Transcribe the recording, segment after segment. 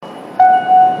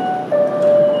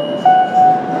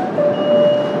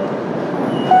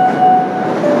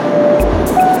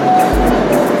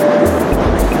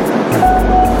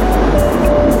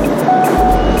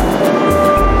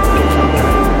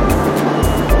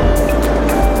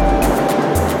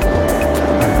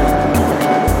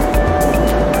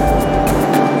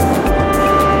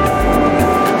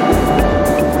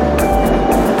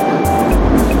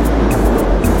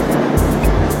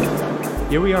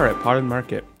Potted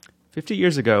Market. 50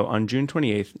 years ago, on June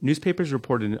 28th, newspapers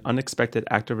reported an unexpected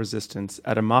act of resistance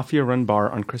at a mafia-run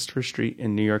bar on Christopher Street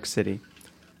in New York City.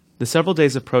 The several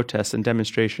days of protest and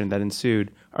demonstration that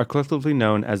ensued are collectively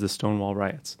known as the Stonewall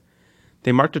Riots.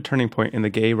 They marked a turning point in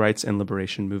the gay rights and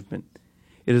liberation movement.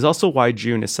 It is also why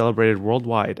June is celebrated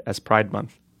worldwide as Pride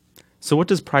Month. So what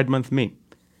does Pride Month mean?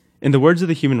 In the words of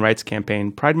the Human Rights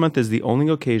Campaign, Pride Month is the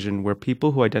only occasion where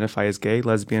people who identify as gay,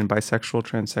 lesbian, bisexual,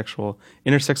 transsexual,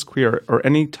 intersex, queer, or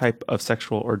any type of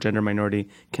sexual or gender minority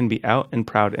can be out and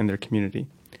proud in their community.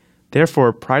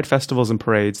 Therefore, Pride festivals and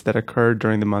parades that occur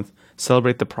during the month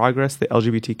celebrate the progress the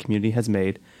LGBT community has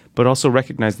made, but also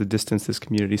recognize the distance this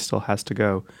community still has to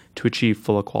go to achieve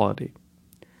full equality.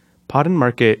 Potted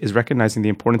Market is recognizing the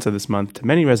importance of this month to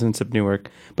many residents of Newark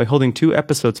by holding 2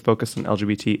 episodes focused on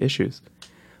LGBT issues.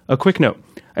 A quick note,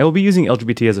 I will be using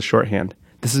LGBT as a shorthand.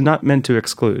 This is not meant to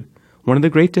exclude. One of the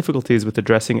great difficulties with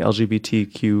addressing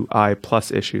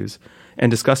LGBTQI+ issues and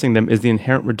discussing them is the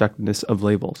inherent reductiveness of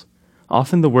labels.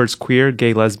 Often the words queer,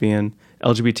 gay, lesbian,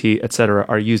 LGBT, etc.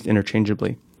 are used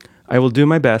interchangeably. I will do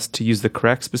my best to use the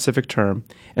correct specific term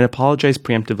and apologize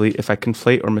preemptively if I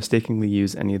conflate or mistakenly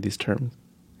use any of these terms.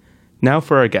 Now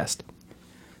for our guest.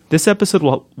 This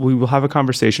episode we will have a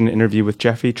conversation and interview with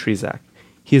Jeffrey Trzak.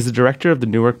 He is the director of the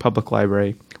Newark Public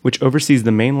Library, which oversees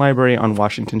the main library on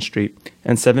Washington Street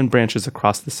and 7 branches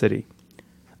across the city.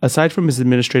 Aside from his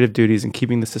administrative duties and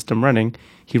keeping the system running,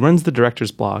 he runs the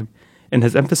director's blog and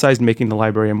has emphasized making the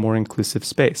library a more inclusive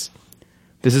space.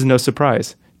 This is no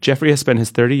surprise. Jeffrey has spent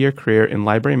his 30-year career in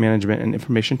library management and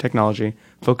information technology,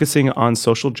 focusing on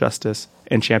social justice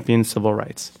and championing civil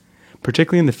rights,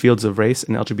 particularly in the fields of race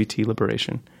and LGBT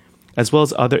liberation, as well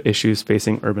as other issues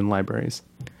facing urban libraries.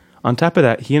 On top of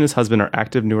that, he and his husband are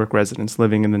active Newark residents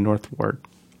living in the North Ward.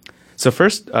 So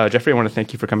first, Jeffrey, I want to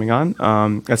thank you for coming on.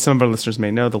 As some of our listeners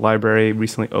may know, the library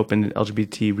recently opened an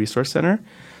LGBT resource center.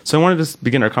 So I wanted to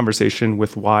begin our conversation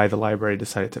with why the library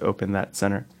decided to open that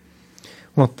center.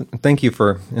 Well, thank you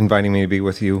for inviting me to be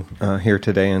with you here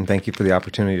today, and thank you for the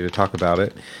opportunity to talk about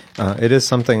it. It is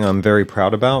something I'm very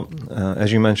proud about.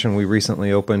 As you mentioned, we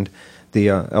recently opened the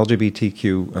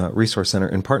LGBTQ Resource Center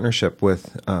in partnership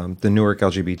with the Newark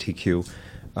LGBTQ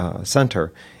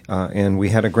Center, and we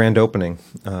had a grand opening,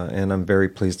 and I'm very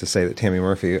pleased to say that Tammy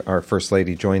Murphy, our First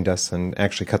Lady, joined us and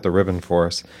actually cut the ribbon for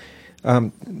us.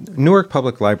 Newark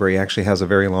Public Library actually has a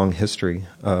very long history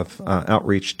of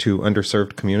outreach to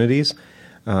underserved communities.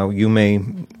 You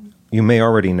may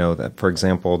already know that, for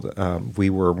example, we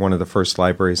were one of the first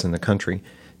libraries in the country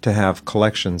to have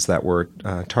collections that were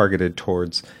targeted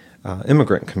towards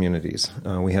immigrant communities.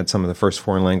 We had some of the first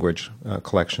foreign language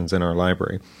collections in our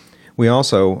library. We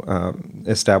also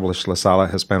established La Sala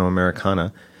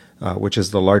Hispanoamericana, which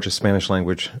is the largest Spanish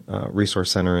language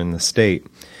resource center in the state.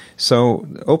 So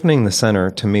opening the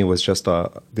center to me was just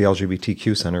the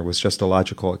LGBTQ center was just a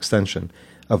logical extension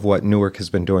of what Newark has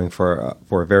been doing for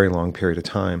a very long period of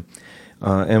time.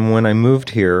 And when I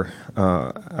moved here,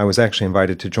 I was actually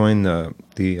invited to join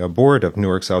the board of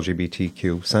Newark's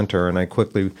LGBTQ Center, and I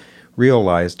quickly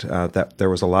realized that there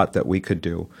was a lot that we could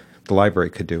do, the library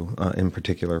could do, in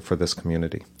particular for this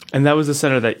community. And that was the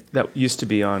center that used to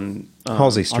be on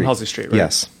Halsey Street. On Halsey Street,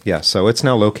 right? Yes. So it's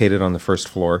now located on the first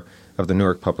floor of the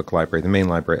Newark Public Library, the main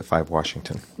library at 5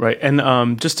 Washington. Right.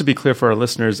 And just to be clear for our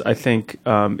listeners, I think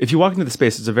if you walk into the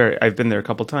space, I've been there a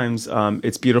couple times.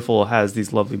 It's beautiful. It has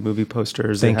these lovely movie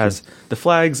posters. It has the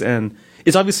flags, and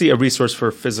it's obviously a resource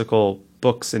for physical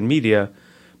books and media.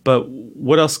 But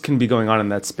what else can be going on in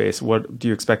that space? What do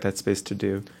you expect that space to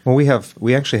do? Well,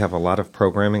 we actually have a lot of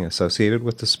programming associated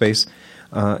with the space,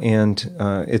 and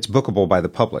it's bookable by the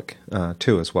public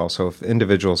too as well. So if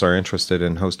individuals are interested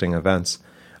in hosting events,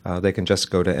 they can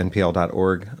just go to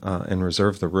npl.org and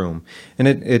reserve the room. And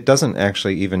it doesn't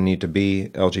actually even need to be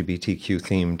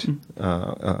LGBTQ-themed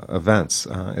events.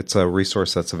 It's a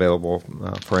resource that's available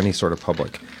for any sort of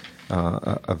public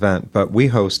event. But we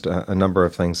host a number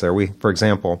of things there. For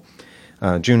example,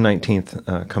 June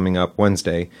 19th coming up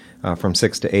Wednesday from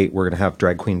 6 to 8, we're going to have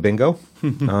Drag Queen Bingo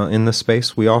in the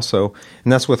space. We also,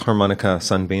 and that's with Harmonica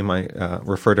Sunbeam. I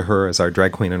refer to her as our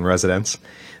drag queen in residence.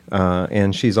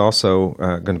 And she's also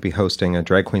going to be hosting a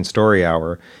Drag Queen Story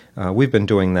Hour. We've been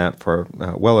doing that for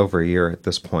well over a year at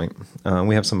this point.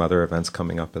 We have some other events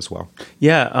coming up as well.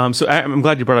 Yeah, so I'm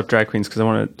glad you brought up drag queens because I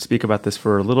want to speak about this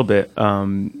for a little bit.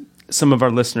 Some of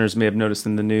our listeners may have noticed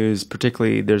in the news,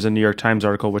 particularly there's a New York Times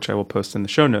article, which I will post in the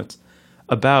show notes,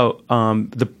 about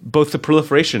both the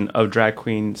proliferation of drag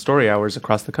queen story hours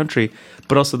across the country,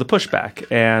 but also the pushback.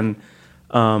 And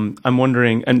I'm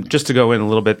wondering, and just to go in a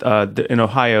little bit, in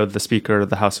Ohio, the Speaker of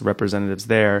the House of Representatives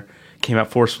there came out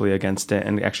forcefully against it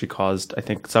and actually caused, I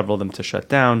think, several of them to shut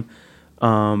down.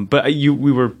 But we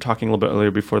were talking a little bit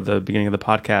earlier before the beginning of the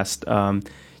podcast.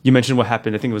 You mentioned what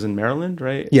happened. I think it was in Maryland,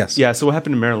 right? Yes. Yeah. So what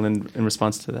happened in Maryland in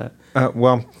response to that?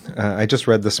 I just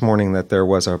read this morning that there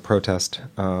was a protest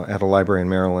at a library in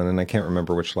Maryland, and I can't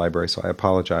remember which library, so I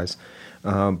apologize.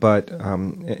 But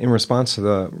in response to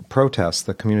the protest,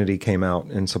 the community came out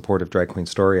in support of Drag Queen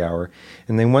Story Hour,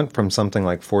 and they went from something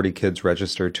like 40 kids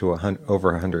registered to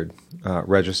over 100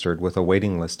 registered with a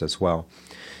waiting list as well.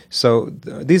 So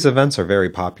these events are very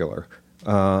popular,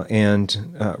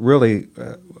 and really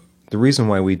the reason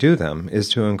why we do them is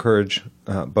to encourage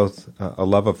both a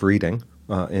love of reading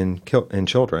in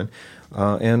children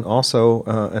and also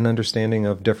an understanding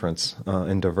of difference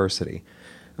and diversity.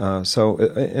 So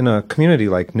in a community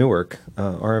like Newark,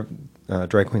 our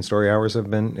Drag Queen Story Hours have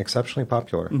been exceptionally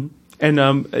popular. Mm-hmm.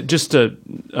 And just to,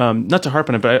 not to harp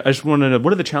on it, but I just want to know,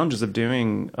 what are the challenges of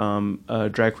doing a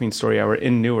Drag Queen Story Hour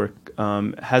in Newark?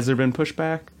 Has there been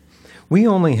pushback? We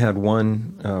only had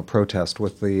one protest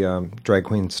with the Drag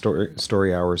Queen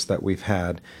Story Hours that we've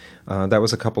had. That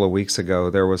was a couple of weeks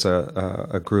ago. There was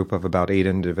a group of about 8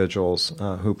 individuals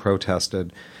who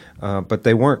protested, but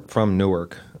they weren't from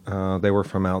Newark. They were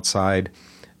from outside.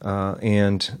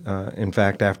 And in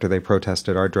fact, after they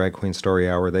protested our Drag Queen Story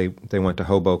Hour, they went to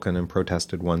Hoboken and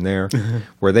protested one there,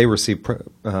 where they received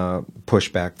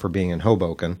pushback for being in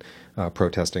Hoboken,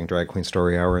 protesting Drag Queen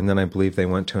Story Hour. And then I believe they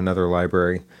went to another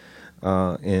library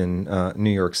in New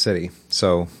York City.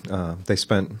 So they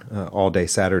spent all day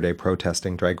Saturday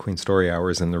protesting Drag Queen Story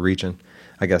Hours in the region.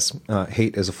 I guess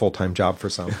hate is a full-time job for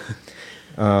some.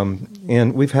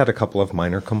 And we've had a couple of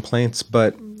minor complaints,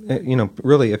 but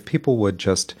really, if people would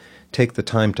just take the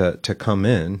time to come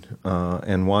in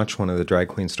and watch one of the Drag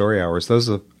Queen Story Hours, those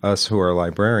of us who are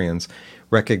librarians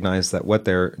recognize that what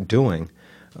they're doing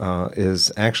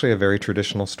is actually a very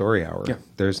traditional story hour. Yeah.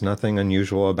 There's nothing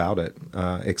unusual about it,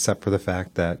 except for the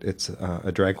fact that it's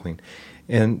a drag queen.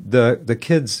 And the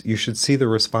kids, you should see the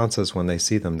responses when they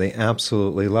see them. They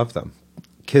absolutely love them.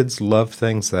 Kids love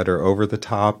things that are over the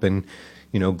top and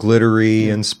glittery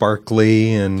and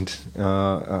sparkly and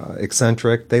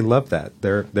eccentric. They love that.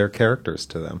 They're characters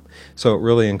to them. So it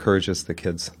really encourages the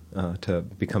kids to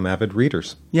become avid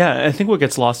readers. Yeah, I think what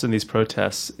gets lost in these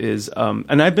protests is,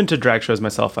 and I've been to drag shows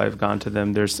myself. I've gone to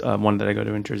them. There's one that I go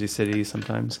to in Jersey City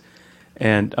sometimes.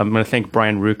 And I'm going to thank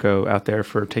Brian Rucco out there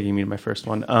for taking me to my first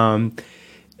one.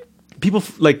 People,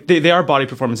 they are body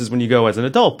performances when you go as an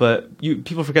adult, but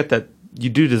people forget that you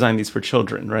do design these for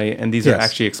children, right? And these are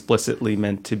actually explicitly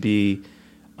meant to be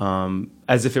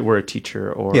as if it were a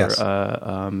teacher or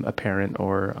a parent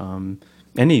or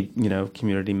any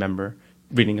community member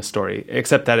reading a story,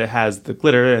 except that it has the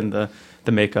glitter and the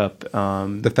makeup,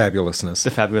 the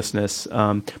fabulousness.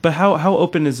 But how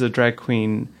open is a drag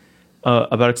queen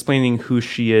about explaining who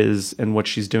she is and what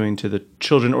she's doing to the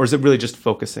children, or is it really just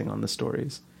focusing on the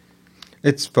stories?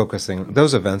 It's focusing.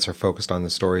 Those events are focused on the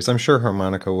stories. I'm sure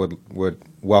Harmonica would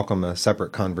welcome a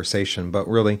separate conversation, but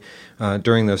really,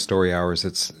 during those story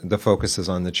hours, the focus is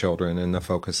on the children, and the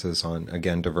focus is on,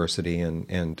 again, diversity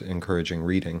and encouraging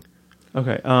reading.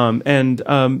 Okay.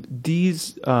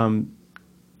 These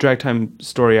drag time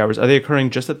story hours, are they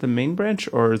occurring just at the main branch,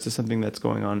 or is this something that's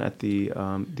going on at the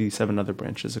 7 other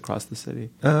branches across the city?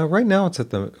 Right now, it's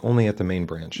only at the main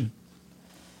branch. Mm-hmm.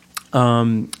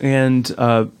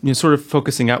 Sort of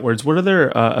focusing outwards, what other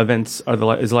events is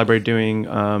the library doing?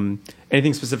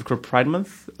 Anything specific for Pride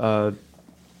Month?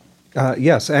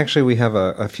 Yes, actually, we have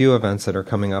a few events that are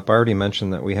coming up. I already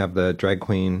mentioned that we have the Drag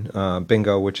Queen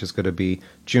Bingo, which is going to be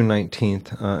June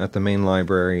 19th at the main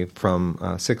library from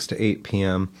 6 to 8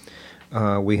 p.m.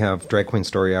 We have Drag Queen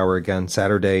Story Hour again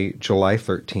Saturday, July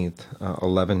 13th,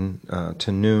 11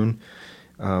 to noon.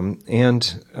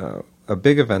 A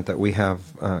big event that we have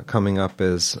coming up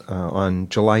is on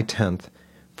July 10th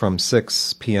from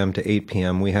 6 p.m. to 8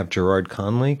 p.m. We have Gerard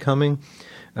Conley coming.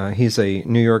 He's a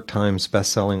New York Times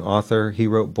best-selling author. He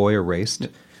wrote Boy Erased,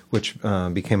 which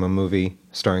became a movie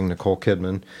starring Nicole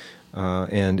Kidman,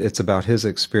 and it's about his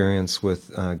experience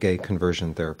with gay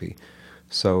conversion therapy.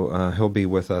 So he'll be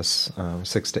with us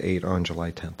 6 to 8 on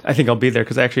July 10th. I think I'll be there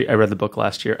because I read the book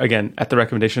last year, again, at the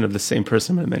recommendation of the same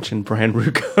person I mentioned, Brian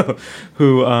Rucco,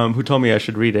 who told me I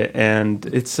should read it. And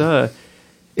it's an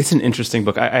interesting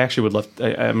book. I actually would love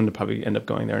I'm going to probably end up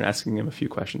going there and asking him a few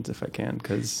questions if I can,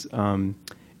 because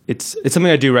it's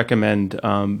something I do recommend,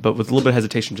 but with a little bit of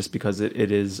hesitation just because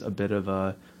it is a bit of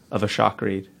a shock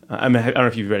read. I don't know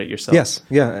if you've read it yourself. Yes,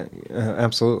 yeah,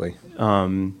 absolutely.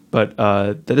 But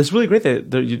that is really great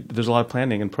that there's a lot of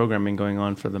planning and programming going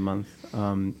on for the month.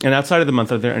 And outside of the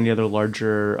month, are there any other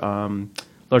larger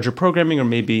larger programming or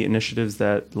maybe initiatives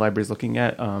that the library is looking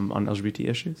at on LGBT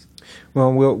issues?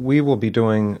 Well, we will be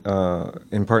doing,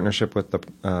 in partnership with the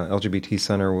LGBT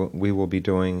Center, we will be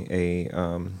doing a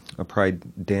Pride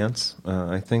dance.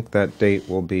 I think that date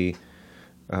will be,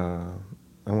 I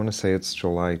want to say it's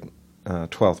July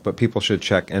 12th, but people should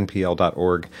check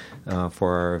npl.org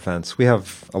for our events. We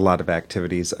have a lot of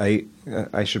activities. I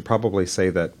should probably say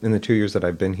that in the 2 years that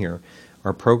I've been here,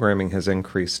 our programming has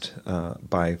increased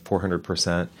by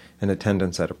 400%, and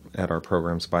attendance at our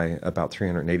programs by about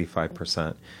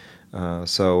 385%.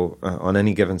 So on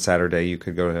any given Saturday, you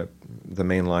could go to the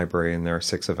main library, and there are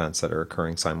 6 events that are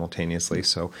occurring simultaneously.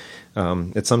 So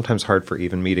it's sometimes hard for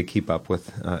even me to keep up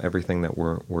with everything that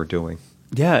we're doing.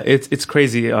 Yeah, it's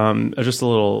crazy. Just a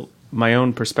little my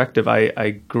own perspective.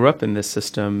 I grew up in this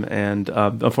system, and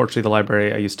unfortunately, the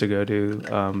library I used to go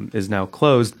to is now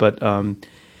closed. But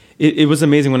it was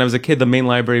amazing when I was a kid. The main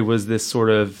library was this sort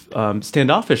of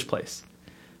standoffish place,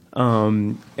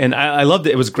 and I loved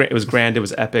it. It was great. It was grand. It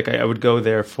was epic. I would go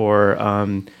there for.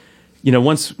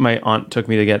 Once my aunt took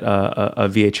me to get a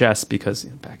VHS because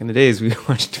back in the days we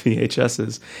watched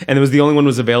VHSs, and it was the only one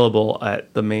was available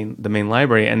at the main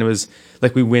library, and it was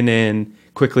like we went in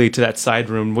quickly to that side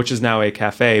room, which is now a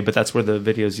cafe, but that's where the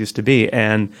videos used to be,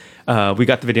 and we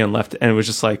got the video and left, and it was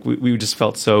just like we just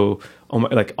felt so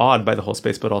like awed by the whole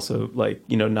space, but also like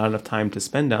not enough time to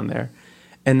spend down there.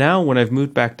 And now when I've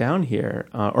moved back down here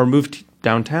or moved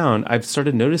downtown, I've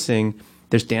started noticing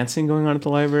there's dancing going on at the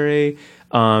library.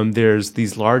 There's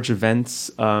these large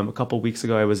events. A couple of weeks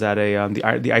ago, I was at the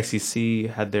ICC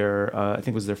had their I think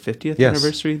it was their 50th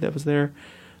anniversary that was there,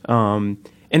 and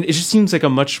it just seems like a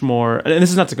much more. And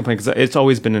this is not to complain because it's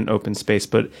always been an open space,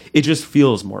 but it just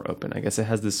feels more open. I guess it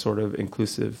has this sort of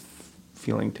inclusive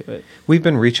feeling to it. We've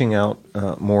been reaching out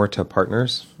more to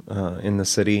partners in the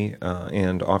city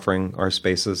and offering our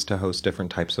spaces to host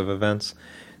different types of events.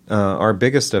 Our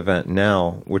biggest event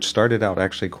now, which started out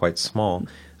actually quite small,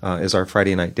 is our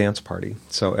Friday night dance party.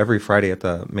 So every Friday at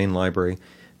the main library,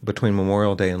 between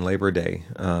Memorial Day and Labor Day,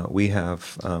 we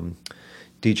have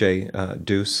DJ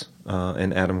Deuce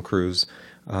and Adam Cruz,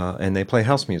 and they play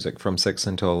house music from 6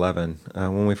 until 11.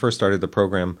 When we first started the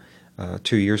program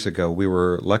 2 years ago, we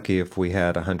were lucky if we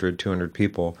had 100, 200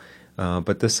 people,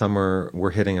 but this summer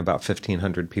we're hitting about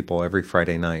 1,500 people every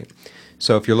Friday night.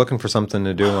 So if you're looking for something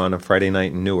to do on a Friday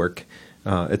night in Newark,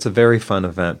 it's a very fun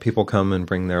event. People come and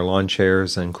bring their lawn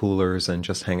chairs and coolers and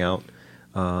just hang out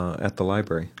at the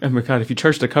library. Oh my God! If you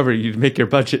charged to cover, you'd make your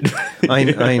budget. I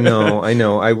know.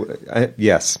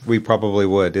 Yes, we probably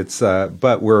would. It's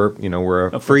but we're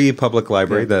a free public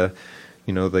library. Yeah.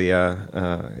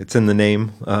 It's in the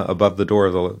name above the door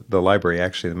of the library.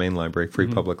 Actually, the main library, Free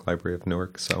Public Library of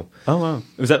Newark. So. Oh wow!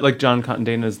 Was that like John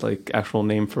Contendana's like actual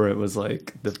name for it? Was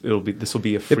like this will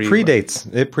be a free. It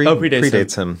predates. It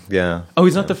predates him. Yeah. Oh,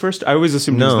 he's not the first. I always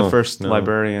assumed he was the first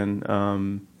librarian.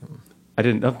 I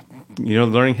didn't know.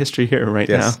 Learning history here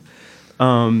now.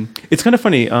 It's kind of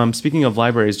funny. Speaking of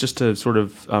libraries, just to sort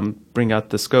of bring out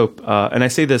the scope, and I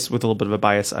say this with a little bit of a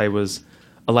bias. I was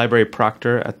a library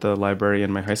proctor at the library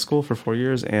in my high school for 4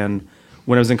 years, and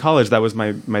when I was in college, that was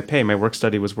my pay. My work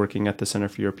study was working at the Center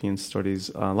for European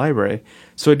Studies library.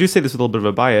 So I do say this with a little bit of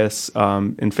a bias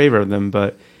in favor of them,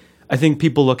 but I think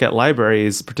people look at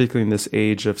libraries, particularly in this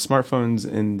age of smartphones,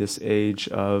 in this age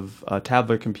of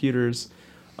tablet computers,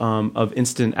 of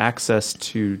instant access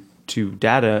to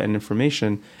data and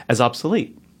information, as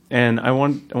obsolete. And I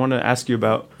want to ask you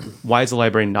about why is the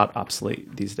library not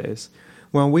obsolete these days?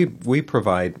 Well, we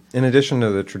provide, in addition to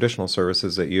the traditional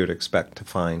services that you'd expect to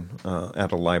find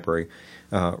at a library,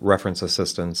 reference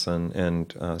assistance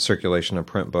and circulation of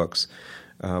print books,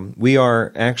 we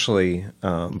are actually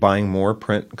buying more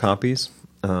print copies.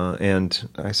 And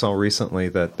I saw recently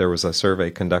that there was a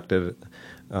survey conducted.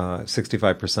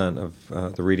 65%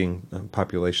 of the reading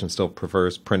population still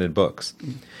prefers printed books.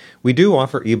 We do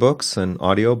offer ebooks and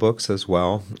audiobooks as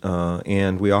well,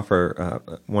 and we offer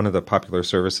one of the popular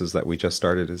services that we just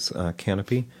started is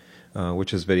Canopy,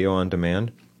 which is video on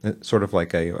demand. It's sort of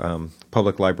like a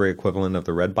public library equivalent of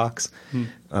the Redbox.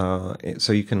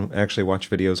 So you can actually watch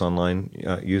videos online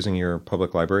using your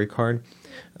public library card,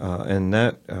 and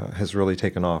that has really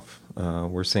taken off.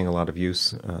 We're seeing a lot of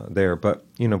use there, but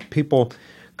people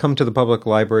come to the public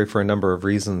library for a number of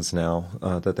reasons now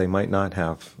that they might not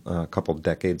have a couple of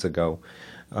decades ago.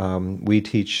 We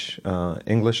teach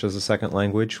English as a second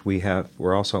language. We have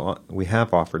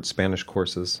offered Spanish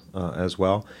courses as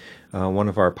well. One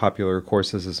of our popular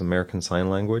courses is American Sign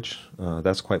Language.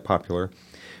 That's quite popular.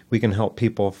 We can help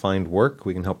people find work.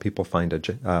 We can help people find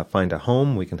a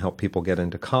home. We can help people get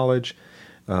into college.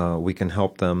 We can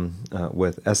help them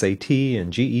with SAT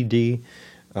and GED.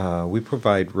 We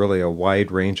provide really a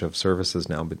wide range of services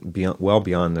now, but well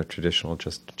beyond the traditional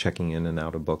just checking in and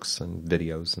out of books and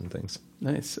videos and things.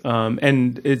 Nice.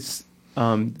 And it's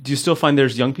do you still find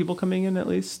there's young people coming in at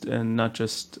least, and not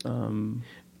just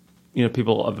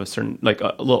people of a certain, like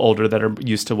a little older, that are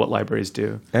used to what libraries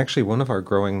do? Actually, one of our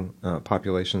growing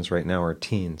populations right now are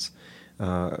teens.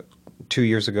 2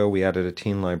 years ago, we added a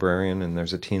teen librarian, and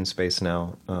there's a teen space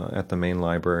now at the main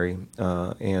library.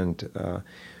 For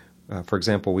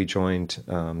example, we joined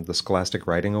the Scholastic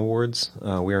Writing Awards.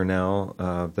 We are now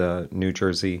the New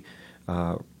Jersey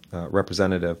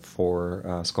representative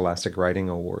for Scholastic Writing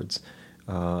Awards.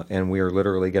 And we are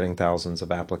literally getting thousands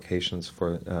of applications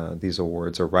for these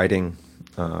awards, or writing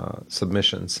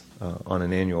submissions on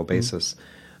an annual basis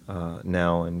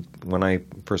now. And when I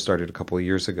first started a couple of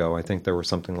years ago, I think there were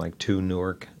something like 2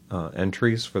 Newark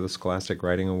entries for the Scholastic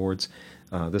Writing Awards.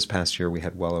 This past year, we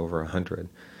had well over 100.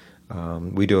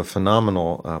 We do a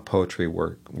phenomenal poetry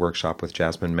workshop with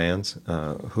Jasmine Mans,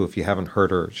 who, if you haven't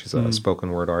heard her, she's a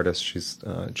spoken word artist. She's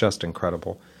just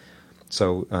incredible.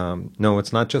 So, no,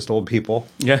 it's not just old people.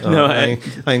 Yeah, no, I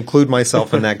include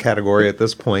myself in that category at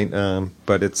this point,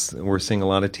 but we're seeing a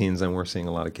lot of teens and we're seeing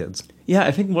a lot of kids. Yeah,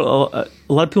 I think what a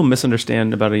lot of people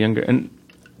misunderstand about a younger, and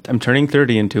I'm turning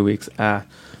 30 in 2 weeks. What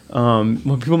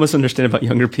people misunderstand about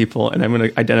younger people, and I'm going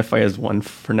to identify as one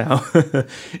for now,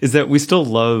 is that we still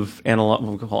love analog,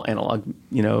 what we call analog,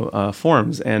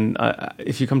 forms. And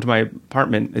if you come to my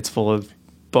apartment, it's full of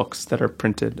books that are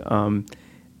printed.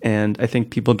 And I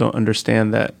think people don't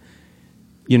understand that,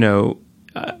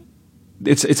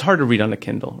 it's hard to read on a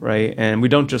Kindle, right? And we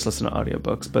don't just listen to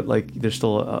audiobooks, but like there's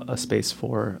still a space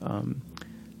for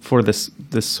this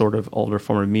sort of older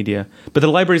form of media. But the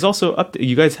library's also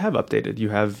you guys have updated. You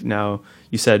have now,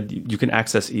 you said you can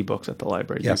access ebooks at the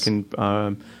library. Yes. You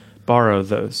can borrow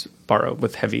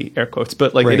with heavy air quotes,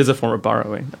 but like Right. It is a form of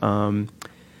borrowing.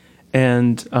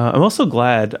 And I'm also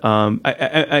glad,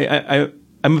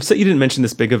 I'm upset you didn't mention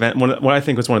this big event, what I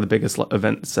think was one of the biggest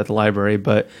events at the library,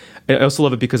 but I also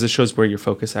love it because it shows where your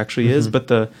focus actually is. But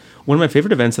one of my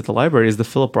favorite events at the library is the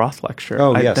Philip Roth lecture.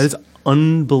 Oh, yes. That is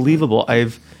unbelievable.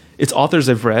 It's authors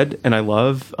I've read and I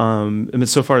love.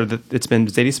 So far, it's been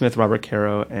Zadie Smith, Robert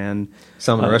Caro, and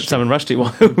Salman Rushdie. Salman Rushdie.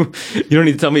 Well, you don't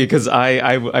need to tell me because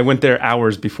I went there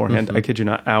hours beforehand. I kid you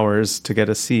not, hours to get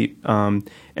a seat. And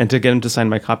to get him to sign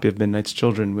my copy of Midnight's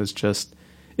Children was just...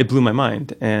 It blew my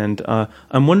mind, and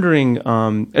I'm wondering,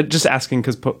 just asking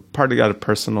because partly out of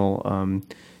personal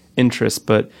interest,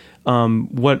 but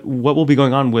what will be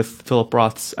going on with Philip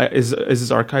Roth's? Are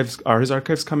his archives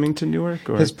coming to Newark?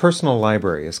 Or? His personal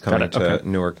library is coming to Okay.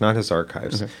 Newark, not his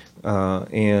archives. Okay.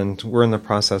 And we're in the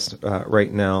process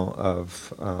right now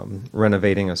of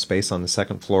renovating a space on the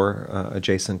second floor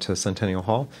adjacent to Centennial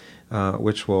Hall,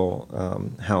 which will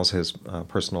house his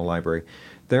personal library.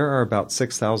 There are about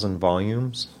 6,000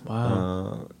 volumes.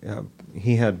 Wow.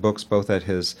 He had books both at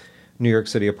his New York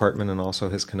City apartment and also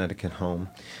his Connecticut home.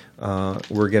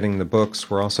 We're getting the books.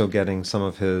 We're also getting some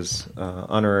of his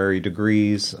honorary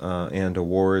degrees and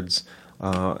awards,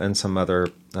 and some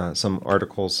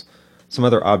articles, some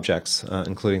other objects,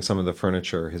 including some of the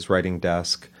furniture, his writing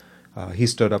desk. He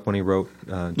stood up when he wrote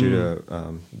due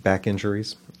to back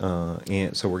injuries,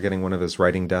 and so we're getting one of his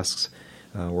writing desks.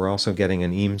 We're also getting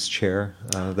an Eames chair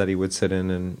that he would sit in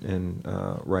and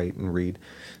write and read.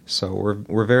 So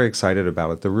we're very excited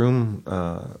about it. The room,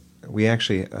 we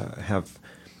actually have,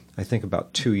 I think,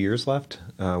 about 2 years left.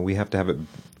 We have to have it.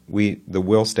 The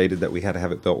will stated that we had to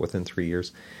have it built within 3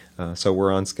 years. So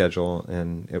we're on schedule,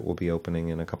 and it will be opening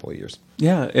in a couple of years.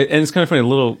 Yeah, and it's kind of funny. A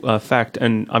little fact,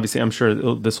 and obviously, I'm sure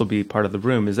this will be part of the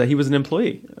room. Is that he was an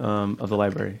employee of the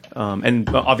library, and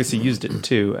obviously used it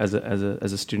too as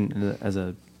a student and as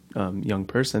a young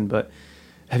person. But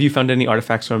have you found any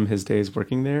artifacts from his days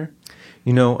working there?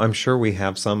 I'm sure we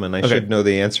have some, and I should know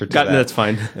the answer to that. That's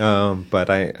fine. But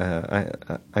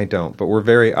I don't. But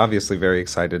we're obviously very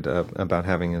excited about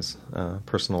having his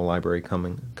personal library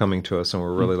coming to us, and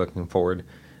we're really looking forward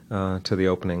to the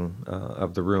opening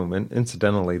of the room. And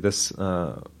incidentally, this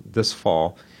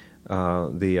fall,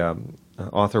 the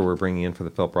author we're bringing in for the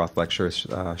Philip Roth lecture is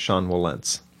Sean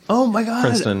Wilentz. Oh my God!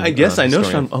 Princeton, I guess I know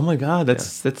historian. Sean. Oh my God,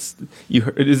 that's you.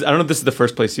 Heard, I don't know if this is the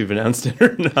first place you've announced it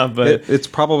or not, but It's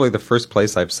probably the first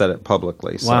place I've said it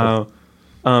publicly. So.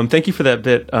 Wow. Thank you for that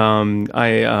bit.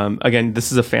 Again,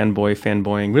 this is a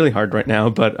fanboying really hard right now,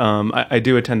 but I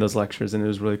do attend those lectures, and it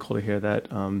was really cool to hear that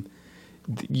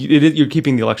you're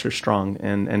keeping the lecture strong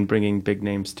and bringing big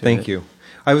names to it. Thank you.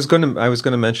 I was going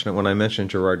to mention it when I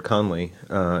mentioned Gerard Conley.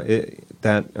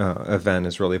 That event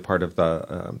is really part of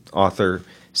the author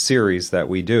series that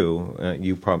we do.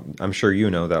 I'm sure you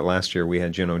know that last year we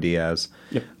had Junot Diaz,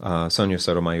 yep. Sonia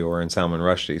Sotomayor, and Salman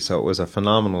Rushdie. So it was a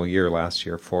phenomenal year last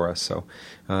year for us. So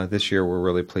this year we're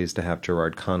really pleased to have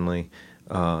Gerard Conley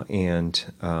and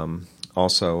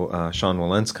also Sean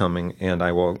Wilentz coming. And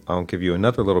I'll give you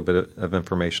another little bit of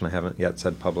information I haven't yet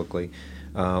said publicly.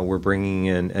 We're bringing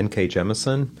in N.K.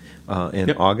 Jemisin in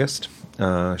yep. August.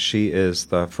 She is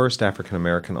the first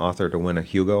African-American author to win a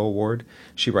Hugo Award.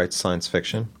 She writes science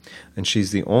fiction, and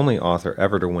she's the only author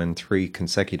ever to win 3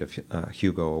 consecutive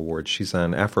Hugo Awards. She's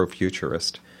an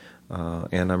Afrofuturist,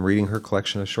 and I'm reading her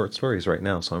collection of short stories right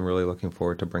now, so I'm really looking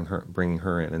forward to bringing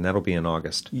her in, and that'll be in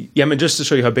August. Yeah, I mean, just to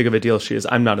show you how big of a deal she is,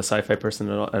 I'm not a sci-fi person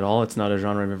at all. It's not a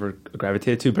genre I've ever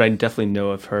gravitated to, but I definitely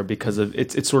know of her because of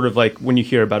it's sort of like when you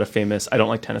hear about a famous, I don't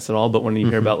like tennis at all, but when you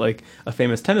hear about like a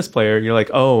famous tennis player, you're like,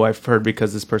 oh, I've heard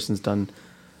because this person's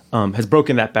has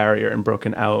broken that barrier and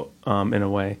broken out in a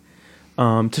way.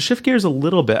 To shift gears a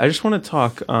little bit, I just want to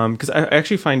talk, because I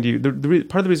actually find you,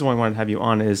 part of the reason why I wanted to have you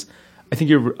on is I think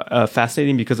you're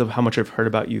fascinating because of how much I've heard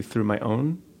about you through my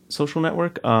own social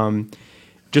network.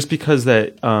 Just because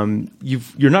that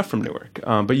you're not from Newark,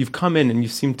 but you've come in and you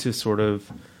seem to sort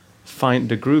of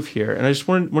find a groove here. And I just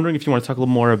wondering if you want to talk a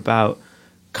little more about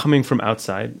coming from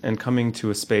outside and coming to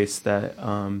a space that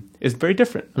is very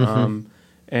different.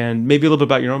 And maybe a little bit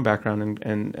about your own background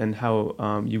and how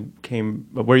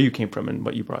where you came from and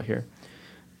what you brought here.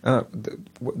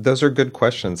 Those are good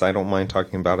questions. I don't mind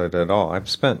talking about it at all. I've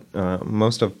spent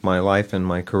most of my life and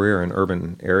my career in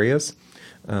urban areas,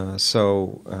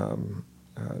 so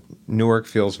Newark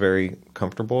feels very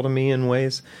comfortable to me in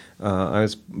ways. I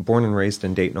was born and raised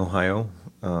in Dayton, Ohio,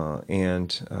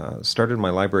 and started my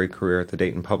library career at the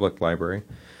Dayton Public Library,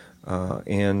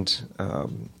 and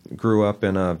grew up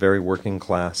in a very working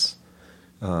class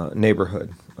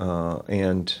neighborhood,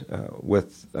 and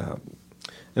with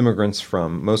immigrants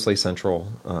from mostly Central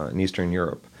and Eastern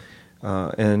Europe.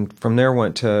 And from there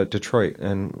went to Detroit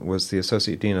and was the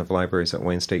Associate Dean of Libraries at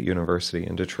Wayne State University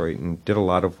in Detroit and did a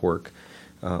lot of work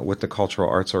with the cultural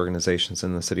arts organizations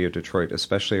in the city of Detroit,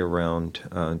 especially around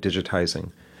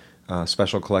digitizing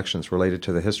special collections related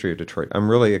to the history of Detroit.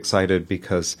 I'm really excited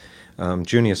because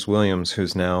Junius Williams,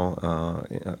 who's now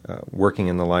working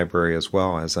in the library as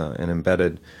well as an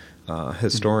embedded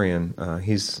historian,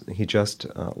 he just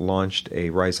launched a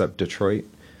Rise Up Detroit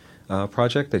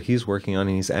project that he's working on,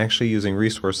 and he's actually using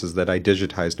resources that I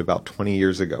digitized about 20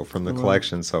 years ago from the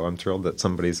collection, so I'm thrilled that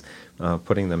somebody's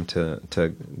putting them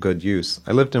to good use.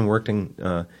 I lived and worked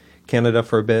in Canada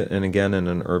for a bit, and again in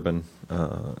an urban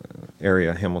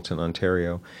area, Hamilton,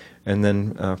 Ontario, and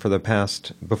then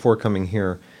before coming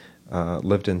here,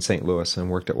 lived in St. Louis and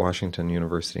worked at Washington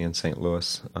University in St.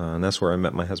 Louis, and that's where I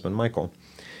met my husband, Michael.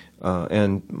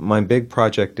 And my big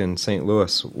project in St.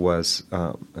 Louis was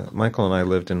Michael and I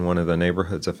lived in one of the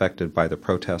neighborhoods affected by the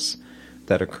protests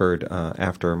that occurred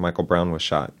after Michael Brown was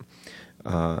shot.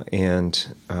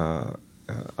 And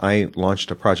I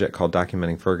launched a project called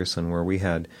Documenting Ferguson, where we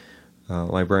had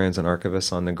librarians and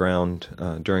archivists on the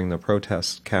ground during the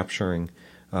protests capturing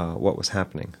what was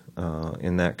happening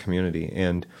in that community.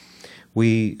 And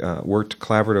we worked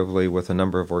collaboratively with a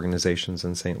number of organizations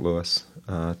in St. Louis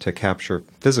to capture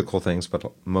physical things, but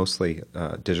mostly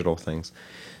digital things.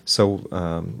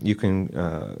 So you can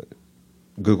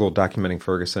Google Documenting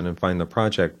Ferguson and find the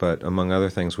project, but among other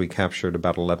things, we captured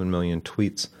about 11 million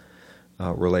tweets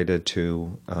related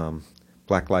to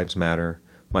Black Lives Matter,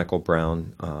 Michael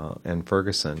Brown, and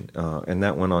Ferguson, and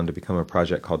that went on to become a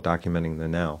project called Documenting the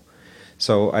Now.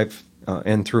 So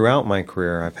and throughout my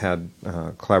career, I've had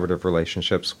collaborative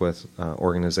relationships with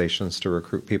organizations to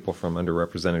recruit people from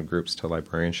underrepresented groups to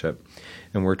librarianship,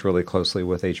 and worked really closely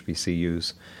with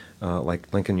HBCUs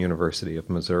like Lincoln University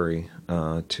of Missouri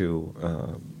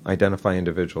to identify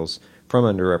individuals from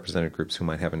underrepresented groups who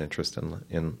might have an interest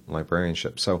in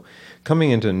librarianship. So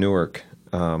coming into Newark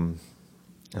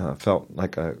felt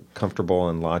like a comfortable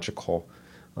and logical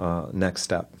next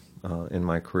step in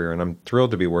my career, and I'm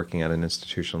thrilled to be working at an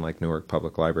institution like Newark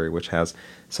Public Library, which has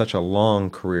such a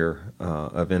long career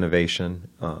of innovation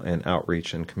and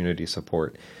outreach and community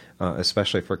support,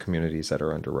 especially for communities that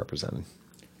are underrepresented.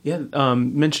 Yeah,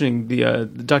 mentioning the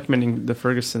documenting the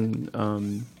Ferguson,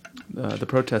 the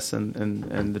protests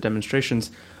and the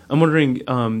demonstrations, I'm wondering,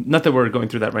 not that we're going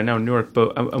through that right now in Newark,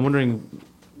 but I'm wondering,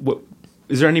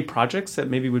 is there any projects that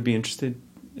maybe would be interesting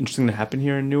to happen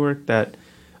here in Newark that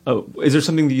is there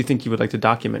something that you think you would like to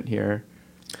document here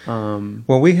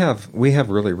Well, we have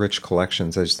really rich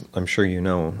collections, as I'm sure you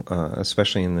know,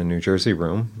 especially in the New Jersey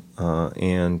room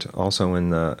and also in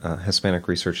the Hispanic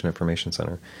Research and Information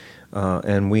Center.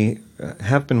 And we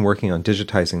have been working on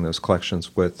digitizing those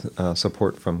collections with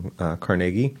support from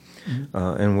Carnegie.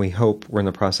 And we hope we're in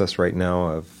the process right now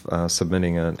of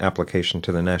submitting an application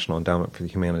to the National Endowment for the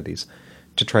Humanities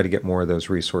to try to get more of those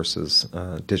resources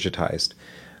digitized.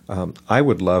 I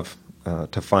would love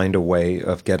to find a way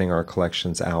of getting our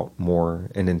collections out more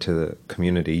and into the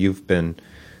community. You've been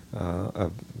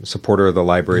a supporter of the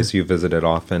libraries. You visited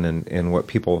often, and what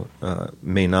people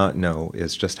may not know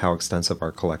is just how extensive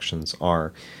our collections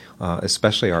are,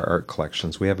 especially our art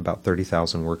collections. We have about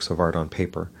 30,000 works of art on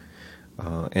paper,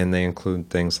 and they include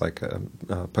things like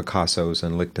Picasso's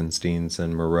and Lichtensteins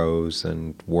and Moreau's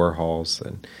and Warhol's.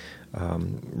 And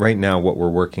right now what we're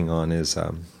working on is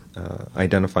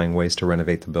identifying ways to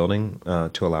renovate the building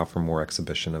to allow for more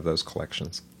exhibition of those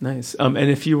collections. Nice. And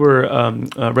if you were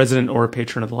a resident or a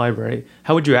patron of the library,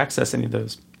 how would you access any of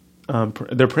those?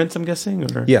 They're prints, I'm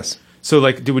guessing? Or? Yes. So,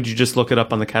 would you just look it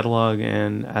up on the catalog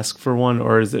and ask for one,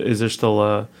 or is there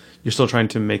still you're still trying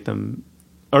to make them?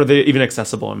 Are they even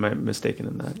accessible? Am I mistaken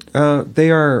in that?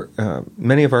 They are.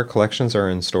 Many of our collections are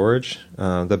in storage.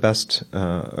 The best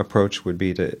approach would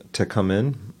be to come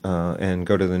in and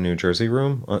go to the New Jersey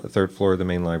room on the third floor of the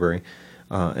main library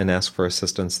and ask for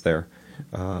assistance there.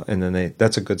 And then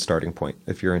that's a good starting point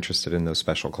if you're interested in those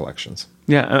special collections.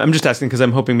 Yeah, I'm just asking because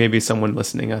I'm hoping maybe someone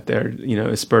listening out there,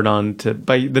 is spurred on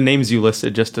by the names you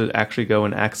listed just to actually go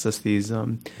and access these.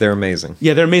 They're amazing.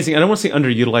 Yeah, they're amazing. I don't want to say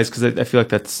underutilized because I feel like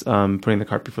that's putting the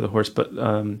cart before the horse. But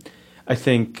I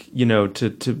think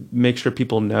to make sure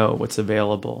people know what's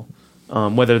available,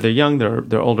 whether they're young,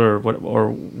 they're older,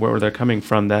 or where they're coming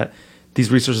from, that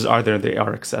these resources are there, they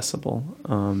are accessible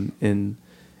in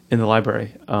the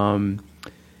library.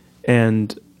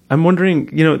 And I'm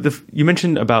wondering, you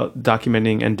mentioned about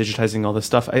documenting and digitizing all this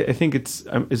stuff. I think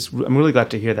I'm really glad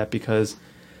to hear that because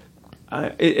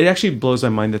it actually blows my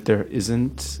mind that there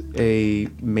isn't a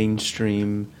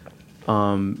mainstream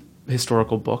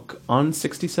historical book on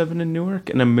 67 in Newark.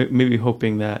 And I'm maybe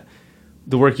hoping that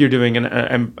the work you're doing, and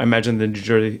I imagine the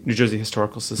New Jersey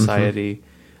Historical Society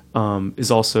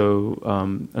is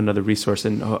also another resource,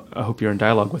 and I hope you're in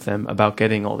dialogue with them about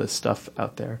getting all this stuff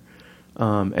out there.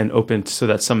 And open so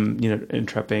that some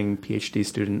intrepid PhD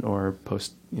student or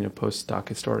postdoc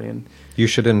historian. You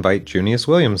should invite Junius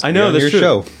Williams. I know on that's your true.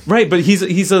 Show. Right, but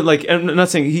he's I'm not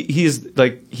saying he's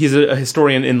a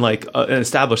historian in an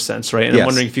established sense, right? And Yes. I'm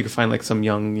wondering if you could find some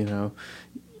young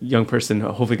person who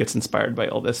hopefully gets inspired by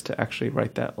all this to actually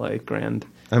write that grand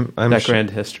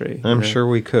grand history. I'm sure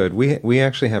we could. We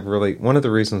actually have one of the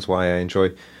reasons why I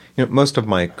enjoy. Most of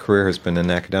my career has been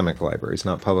in academic libraries,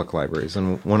 not public libraries.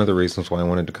 And one of the reasons why I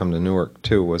wanted to come to Newark,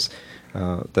 too, was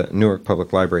that Newark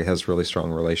Public Library has a really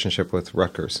strong relationship with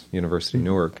Rutgers University,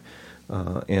 Newark.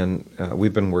 And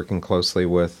we've been working closely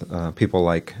with people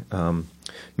like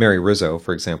Mary Rizzo,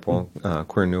 for example,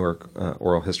 Queer Newark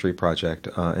Oral History Project,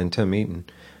 and Tim Eaton,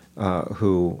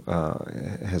 who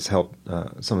has helped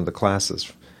some of the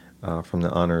classes from the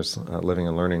Honors Living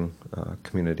and Learning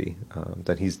community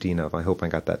that he's dean of. I hope I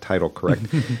got that title correct.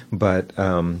 But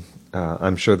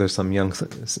I'm sure there's some young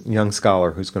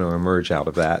scholar who's going to emerge out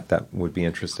of that would be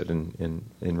interested in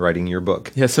writing your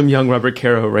book. Yeah, some young Robert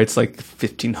Caro writes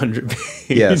 1,500 page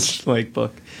yes.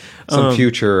 book. Some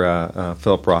future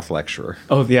Philip Roth lecturer.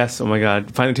 Oh, yes. Oh, my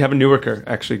God. Finally, to have a Newarker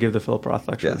actually give the Philip Roth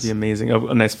lecture would be amazing.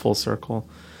 A nice full circle.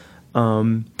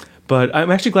 But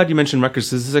I'm actually glad you mentioned Rutgers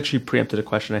because this is actually preempted a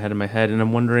question I had in my head. And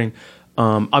I'm wondering,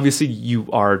 obviously you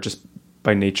are just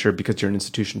by nature, because you're an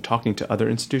institution, talking to other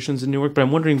institutions in Newark. But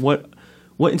I'm wondering what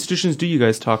institutions do you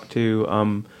guys talk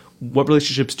to? What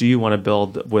relationships do you want to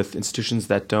build with institutions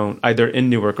that don't, either in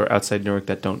Newark or outside Newark,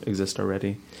 that don't exist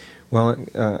already? Well,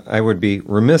 I would be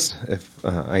remiss if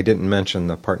I didn't mention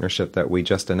the partnership that we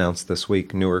just announced this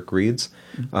week, Newark Reads,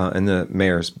 and the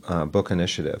Mayor's Book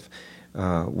Initiative.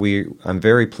 I'm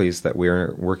very pleased that we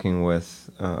are working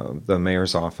with the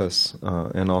Mayor's Office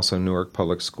and also Newark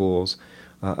Public Schools,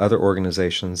 other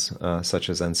organizations such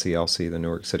as NCLC, the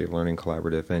Newark City Learning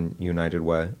Collaborative, and United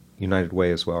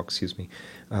Way as well,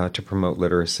 to promote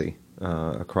literacy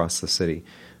across the city.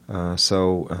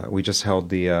 So we just held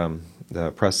the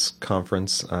press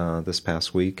conference this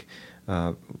past week,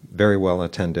 very well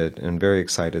attended, and very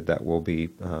excited that we'll be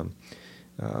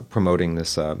promoting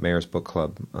this Mayor's Book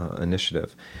Club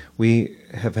initiative. We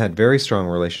have had very strong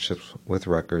relationships with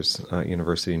Rutgers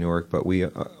University Newark, but we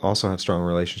also have strong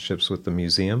relationships with the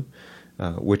museum,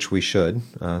 which we should,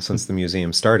 since the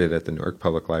museum started at the Newark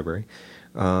Public Library.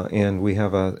 And we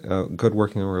have a good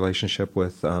working relationship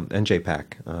with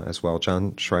NJPAC as well.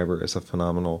 John Schreiber is a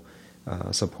phenomenal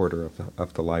supporter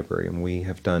of the library, and we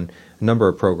have done a number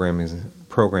of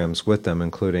programs with them,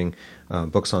 including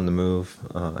Books on the Move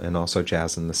and also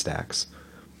Jazz in the Stacks.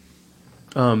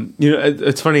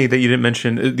 It's funny that you didn't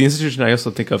mention the institution I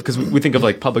also think of, because we think of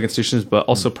like public institutions, but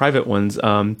also private ones.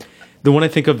 The one I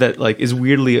think of that like is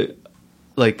weirdly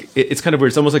like it's kind of weird.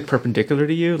 It's almost like perpendicular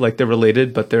to you, like they're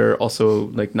related, but they're also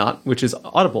like not. Which is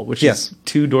Audible, which is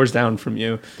 2 doors down from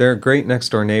you. They're a great next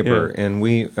door neighbor, and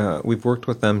we've worked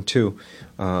with them too,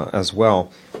 as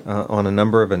well, on a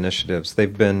number of initiatives.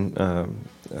 They've been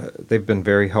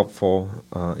very helpful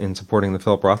in supporting the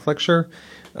Philip Roth Lecture.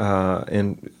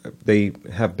 And they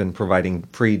have been providing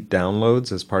free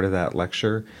downloads as part of that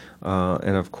lecture.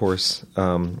 And of course,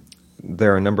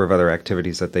 there are a number of other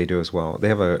activities that they do as well. They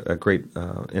have a great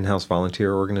in-house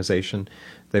volunteer organization.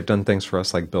 They've done things for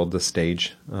us like build the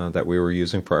stage that we were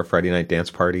using for our Friday night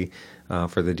dance party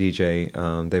for the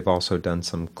DJ. They've also done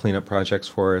some cleanup projects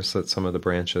for us at some of the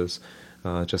branches,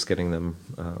 just getting them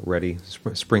ready,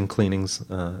 spring cleanings,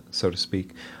 so to speak.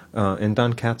 And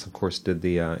Don Katz, of course, did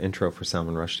the intro for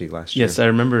Salman Rushdie last year. Yes, I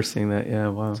remember seeing that. Yeah,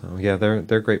 wow. So, yeah,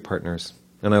 they're great partners.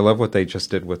 And I love what they just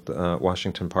did with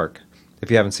Washington Park. If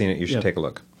you haven't seen it, you should take a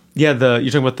look. Yeah,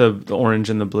 you're talking about the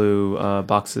orange and the blue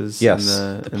boxes. Yes,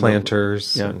 the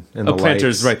planters and the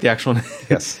planters, lights. Right, the actual.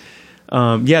 Yes.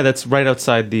 That's right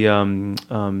outside the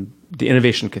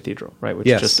Innovation Cathedral, right, which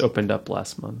just opened up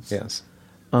last month. Yes.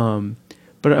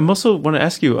 But I'm also want to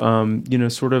ask you,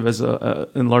 sort of as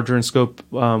in larger in scope,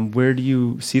 where do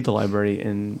you see the library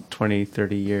in 20,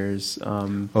 30 years?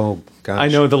 Oh, gosh. I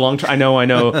know the long term. I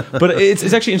know. But it's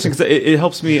actually interesting because it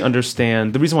helps me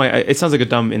understand. The reason why it sounds like a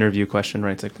dumb interview question,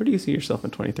 right? It's like, where do you see yourself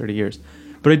in 20, 30 years?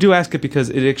 But I do ask it because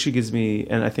it actually gives me,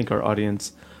 and I think our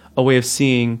audience, a way of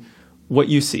seeing what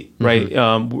you see, right?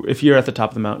 Mm-hmm. If you're at the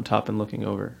top of the mountaintop and looking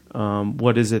over,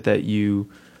 what is it that you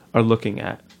are looking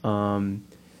at?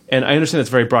 And I understand that's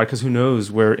very broad because who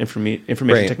knows where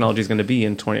information technology is going to be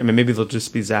in 20... I mean, maybe they'll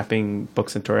just be zapping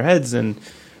books into our heads, and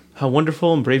how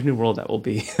wonderful and brave new world that will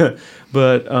be.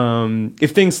 But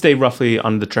if things stay roughly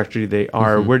on the trajectory they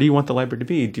are, where do you want the library to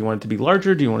be? Do you want it to be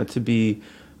larger? Do you want it to be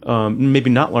maybe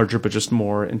not larger, but just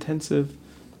more intensive?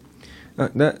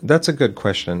 That's a good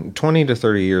question. 20 to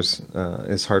 30 years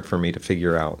is hard for me to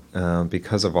figure out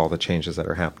because of all the changes that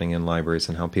are happening in libraries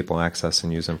and how people access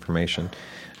and use information.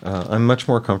 I'm much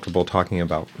more comfortable talking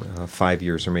about 5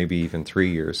 years or maybe even 3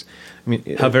 years. I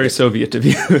mean, how very Soviet of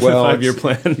you with a 5-year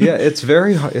plan. Yeah, it's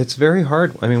very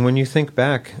hard. I mean, when you think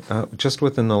back, just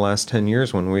within the last 10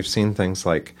 years, when we've seen things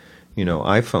like,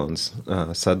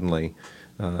 iPhones suddenly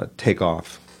take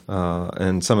off,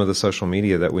 and some of the social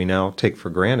media that we now take for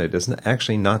granted is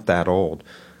actually not that old.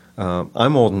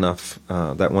 I'm old enough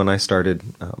that when I started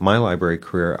my library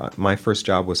career, my first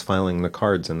job was filing the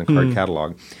cards in the card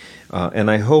catalog.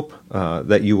 And I hope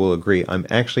that you will agree, I'm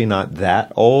actually not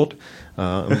that old.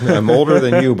 I'm older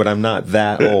than you, but I'm not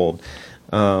that old.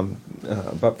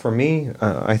 But for me,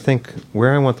 I think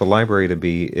where I want the library to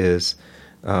be is,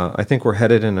 I think we're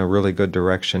headed in a really good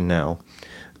direction now.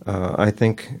 I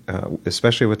think,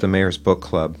 especially with the Mayor's Book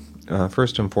Club,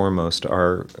 first and foremost,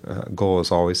 our goal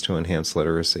is always to enhance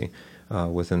literacy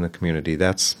within the community.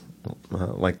 That's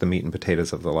like the meat and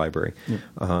potatoes of the library. Yeah.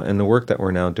 And the work that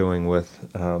we're now doing with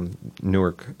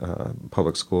Newark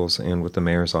Public Schools and with the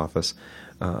Mayor's Office,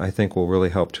 I think will really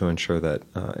help to ensure that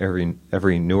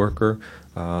every Newarker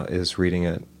is reading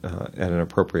it at an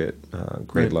appropriate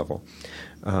grade level.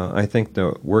 I think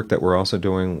the work that we're also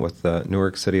doing with the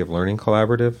Newark City of Learning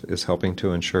Collaborative is helping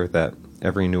to ensure that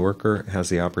every Newarker has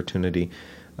the opportunity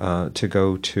to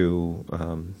go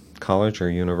to college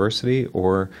or university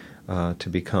or to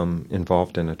become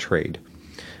involved in a trade.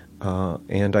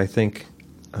 And I think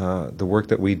the work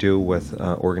that we do with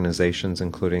organizations,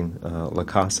 including La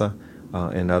Casa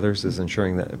and others, is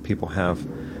ensuring that people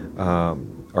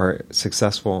are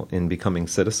successful in becoming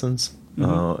citizens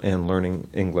and learning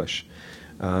English.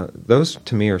 Those,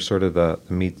 to me, are sort of the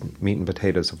meat and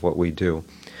potatoes of what we do.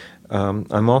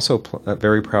 I'm also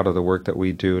very proud of the work that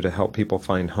we do to help people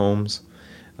find homes.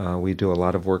 We do a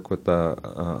lot of work with the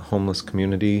homeless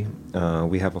community.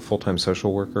 We have a full-time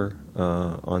social worker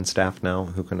on staff now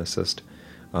who can assist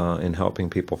in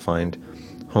helping people find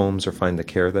homes or find the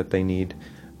care that they need.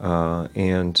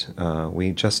 And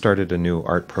we just started a new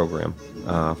art program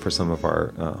for some of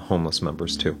our homeless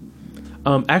members, too.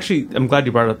 Actually, I'm glad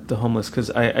you brought up the homeless because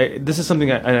this is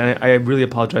something I really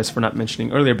apologize for not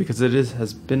mentioning earlier because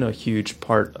has been a huge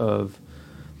part of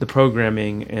the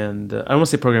programming, and I don't want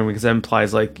to say programming because that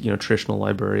implies traditional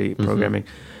library programming,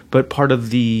 but part of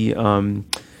the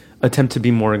attempt to be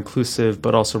more inclusive,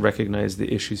 but also recognize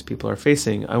the issues people are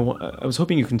facing. I was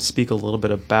hoping you can speak a little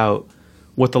bit about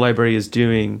what the library is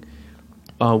doing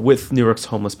with Newark's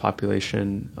homeless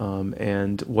population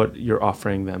and what you're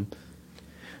offering them.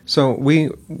 So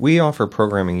we offer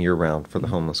programming year round for the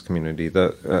homeless community.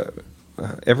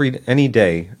 Any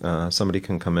day somebody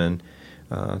can come in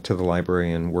to the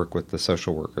library and work with the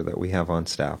social worker that we have on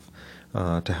staff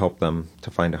to help them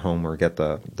to find a home or get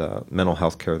the mental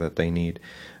health care that they need.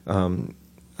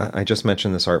 I just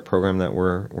mentioned this art program that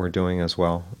we're doing as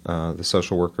well. The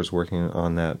social workers working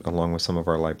on that along with some of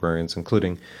our librarians,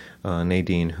 including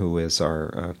Nadine, who is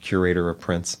our curator of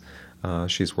prints.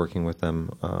 She's working with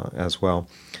them as well.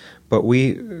 But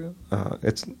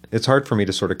it's hard for me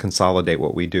to sort of consolidate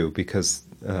what we do because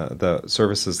the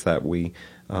services that we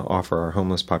offer our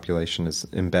homeless population is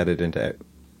embedded into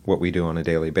what we do on a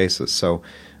daily basis. So,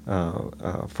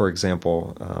 for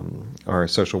example, our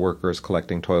social worker is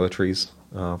collecting toiletries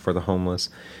for the homeless.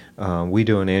 We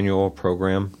do an annual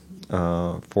program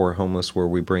for homeless where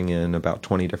we bring in about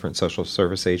 20 different social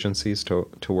service agencies to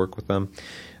work with them.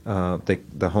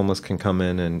 The homeless can come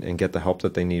in and get the help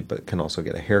that they need, but can also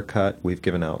get a haircut. We've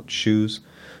given out shoes.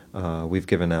 We've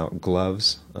given out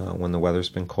gloves when the weather's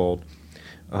been cold.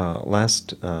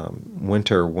 Last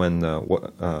winter, when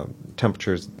the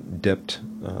temperatures dipped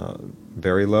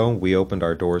very low, we opened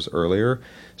our doors earlier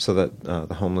so that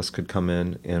the homeless could come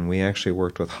in, and we actually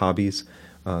worked with Hobbies.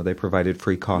 They provided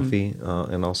free coffee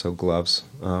and also gloves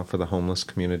for the homeless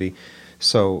community.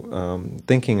 So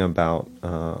thinking about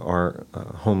our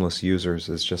homeless users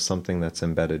is just something that's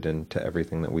embedded into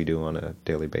everything that we do on a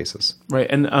daily basis. Right,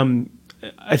 and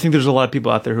I think there's a lot of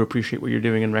people out there who appreciate what you're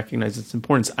doing and recognize its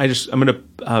importance. I'm going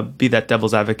to be that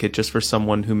devil's advocate just for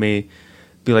someone who may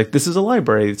be like, this is a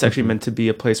library. It's actually meant to be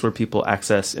a place where people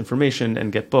access information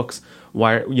and get books.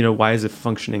 Why is it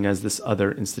functioning as this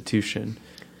other institution?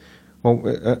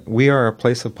 Well, we are a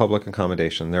place of public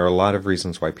accommodation. There are a lot of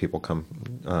reasons why people come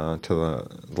to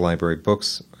the library.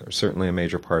 Books are certainly a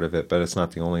major part of it, but it's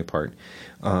not the only part.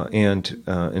 And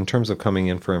in terms of coming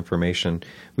in for information,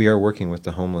 we are working with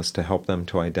the homeless to help them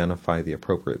to identify the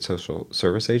appropriate social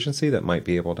service agency that might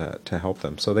be able to help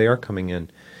them. So they are coming in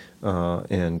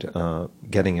and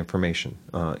getting information.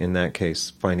 In that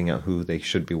case, finding out who they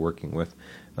should be working with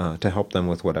to help them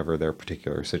with whatever their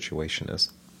particular situation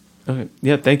is. Okay.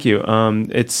 Yeah. Thank you.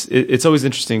 It's always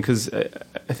interesting because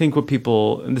I think what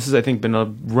people, and this has I think been a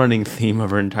running theme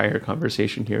of our entire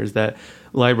conversation here, is that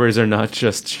libraries are not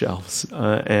just shelves,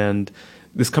 and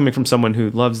this coming from someone who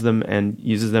loves them and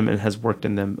uses them and has worked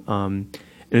in them. And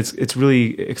it's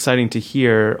really exciting to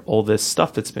hear all this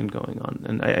stuff that's been going on.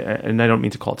 And I don't mean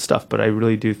to call it stuff, but I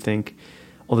really do think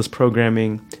all this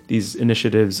programming, these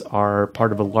initiatives are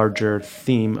part of a larger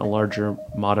theme, a larger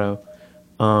motto.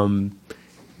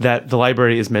 That the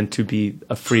library is meant to be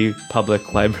a free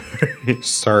public library.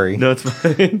 Sorry. No, it's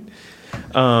fine.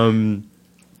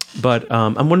 But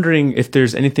I'm wondering if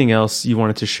there's anything else you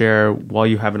wanted to share while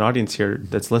you have an audience here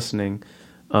that's listening,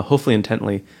 hopefully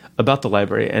intently, about the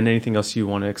library, and anything else you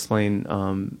want to explain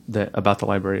about the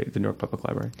library, the Newark Public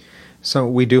Library. So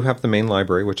we do have the main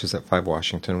library, which is at 5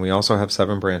 Washington. We also have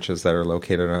 7 branches that are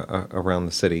located around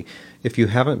the city. If you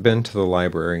haven't been to the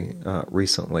library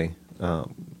recently,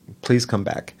 please come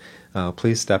back.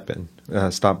 Please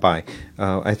stop by.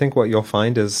 I think what you'll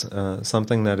find is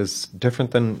something that is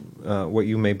different than what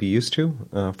you may be used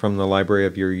to from the library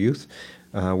of your youth.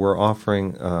 We're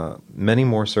offering many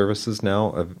more services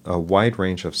now, a wide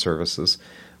range of services,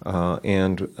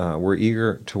 and we're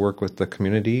eager to work with the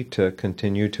community to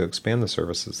continue to expand the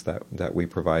services that we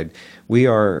provide. We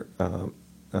are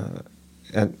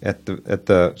at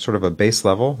the sort of a base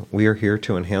level. We are here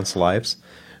to enhance lives.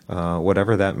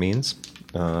 Whatever that means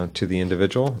to the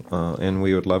individual, and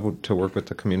we would love to work with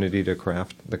the community to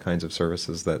craft the kinds of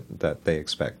services that they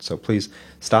expect. So please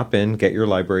stop in, get your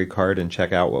library card, and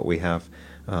check out what we have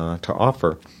to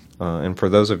offer. And for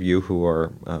those of you who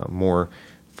are more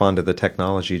fond of the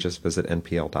technology, just visit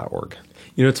npl.org.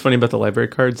 You know what's funny about the library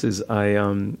cards is I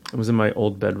was in my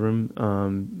old bedroom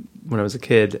when I was a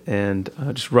kid and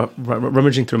just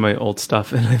rummaging through my old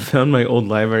stuff, and I found my old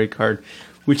library card,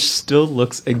 which still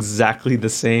looks exactly the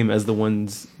same as the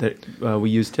ones that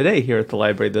we use today here at the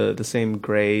library, the same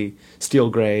gray, steel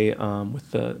gray,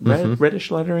 with the reddish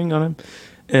lettering on them.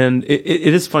 And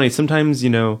it is funny. Sometimes,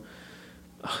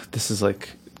 this is like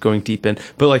going deep in,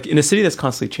 but like in a city that's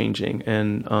constantly changing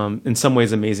and in some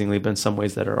ways amazingly, but in some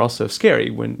ways that are also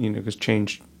scary when, because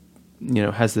change,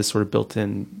 has this sort of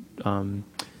built-in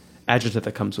adjective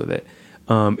that comes with it.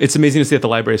 It's amazing to see that the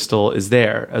library still is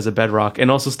there as a bedrock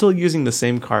and also still using the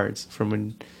same cards from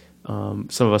when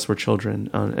some of us were children,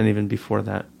 and even before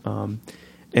that.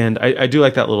 And I do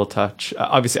like that little touch.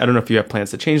 Obviously, I don't know if you have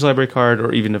plans to change the library card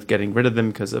or even of getting rid of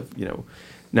them because of,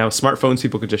 now smartphones,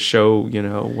 people could just show,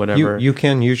 whatever. You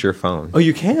can use your phone. Oh,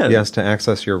 you can? Yes, to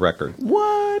access your record.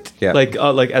 What? Yeah. Like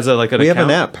as an account? We have an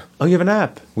app. Oh, you have an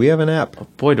app? We have an app. Oh,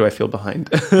 boy, do I feel behind.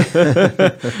 I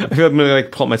feel I'm going to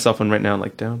pull up my cell phone right now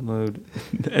and download.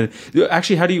 And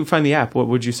actually, how do you find the app? What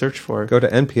would you search for? Go to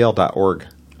npl.org.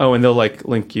 Oh, and they'll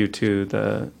link you to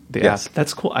the Yes. app.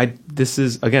 That's cool. This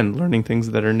is again learning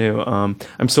things that are new.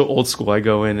 I'm so old school. I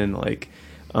go in and I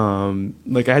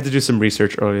had to do some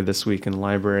research earlier this week in the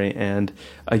library, and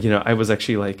I was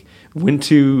actually went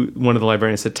to one of the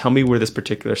librarians and said, "Tell me where this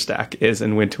particular stack is,"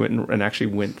 and went to it and actually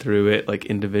went through it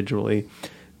individually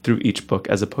through each book,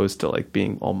 as opposed to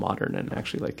being all modern and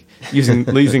actually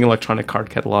using electronic card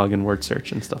catalog and word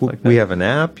search and stuff like that. We have an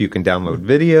app. You can download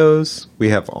videos. We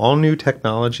have all new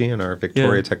technology in our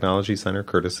Victoria Technology Center,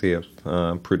 courtesy of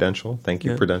Prudential. Thank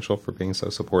you, Prudential, for being so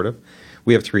supportive.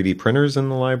 We have 3D printers in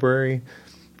the library.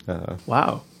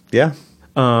 Wow. Yeah.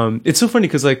 It's so funny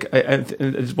because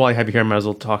while I have you here, I might as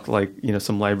well talk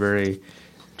some library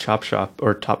chop shop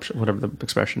or top shop, whatever the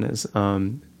expression is.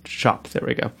 Shop. There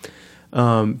we go.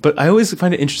 But I always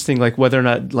find it interesting, whether or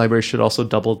not libraries should also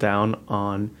double down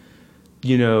on,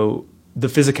 the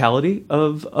physicality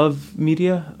of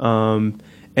media,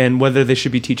 and whether they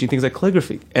should be teaching things like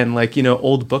calligraphy and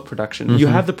old book production. Mm-hmm. You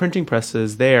have the printing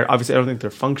presses there. Obviously, I don't think they're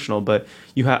functional, but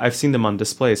I've seen them on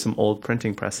display. Some old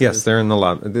printing presses. Yes, they're in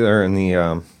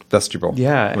the vestibule.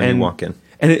 Yeah, when you walk in.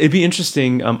 And it'd be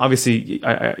interesting. Obviously,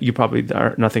 you probably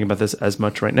are not thinking about this as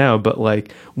much right now, but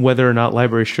whether or not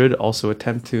libraries should also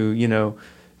attempt to,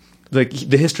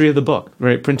 the history of the book,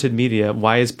 right? Printed media.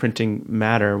 Why does printing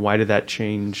matter? Why did that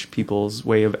change people's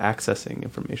way of accessing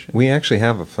information? We actually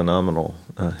have a phenomenal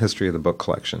history of the book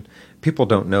collection. People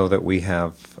don't know that we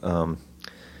have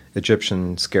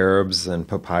Egyptian scarabs and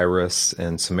papyrus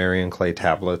and Sumerian clay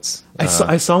tablets.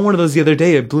 I saw one of those the other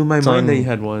day. It blew my mind that you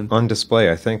had one on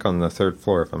display. I think on the third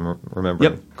floor, if I'm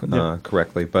remembering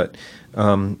correctly. But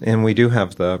and we do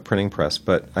have the printing press.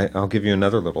 But I'll give you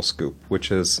another little scoop,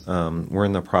 which is we're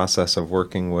in the process of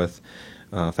working with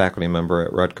a faculty member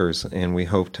at Rutgers, and we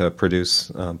hope to produce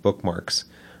bookmarks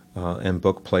and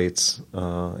book plates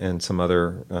and some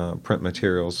other print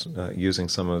materials using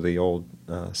some of the old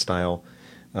style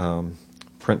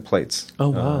print plates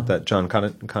that John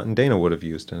Cotton Dana would have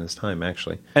used in his time,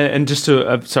 actually. And just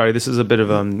to, sorry, this is a bit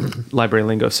of library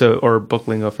lingo, or book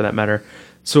lingo for that matter.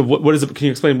 So what is it? Can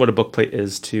you explain what a book plate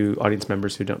is to audience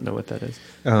members who don't know what that is?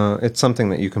 It's something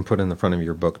that you can put in the front of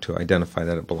your book to identify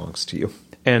that it belongs to you.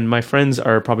 And my friends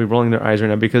are probably rolling their eyes right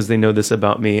now because they know this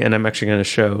about me, and I'm actually going to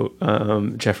show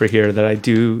Jeffrey here that I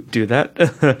do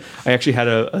that. I actually had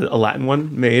a Latin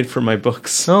one made for my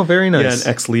books. Oh, very nice. Yeah,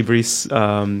 an Ex Libris,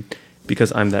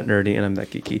 because I'm that nerdy and I'm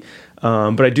that geeky.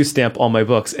 But I do stamp all my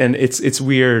books, and it's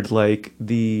weird.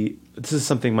 This is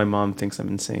something my mom thinks I'm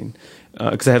insane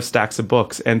because I have stacks of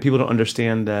books, and people don't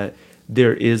understand that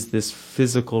there is this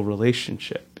physical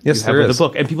relationship. Yes, you have there with is. the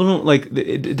book, and people don't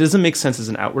it doesn't make sense as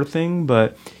an outward thing,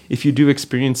 but if you do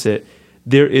experience it,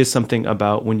 there is something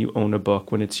about when you own a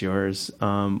book, when it's yours,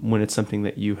 when it's something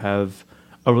that you have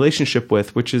a relationship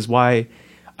with, which is why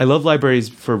I love libraries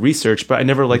for research, but I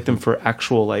never like them for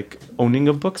actual owning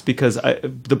of books because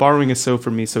the borrowing is so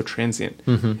transient.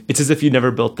 Mm-hmm. It's as if you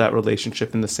never built that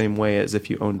relationship in the same way as if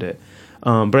you owned it.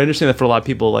 But I understand that for a lot of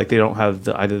people, they don't have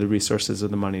either the resources or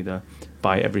the money to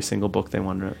buy every single book they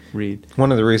want to read.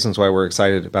 One of the reasons why we're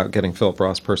excited about getting Philip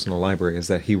Ross Personal Library is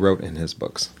that he wrote in his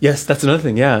books. Yes, that's another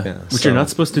thing, which you're not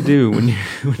supposed to do when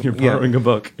you're borrowing a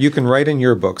book. You can write in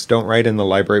your books, don't write in the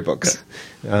library books.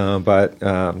 But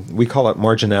we call it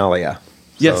marginalia.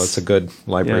 So it's a good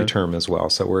library term as well.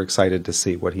 So we're excited to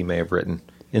see what he may have written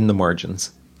in the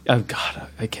margins. Oh, God,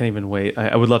 I can't even wait.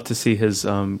 I would love to see his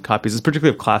copies,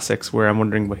 particularly of classics, where I'm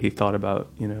wondering what he thought about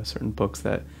certain books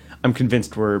that I'm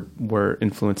convinced were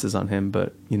influences on him.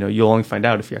 But you'll only find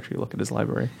out if you actually look at his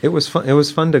library. It was fun. It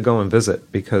was fun to go and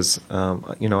visit because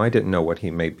I didn't know what he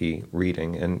may be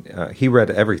reading, and he read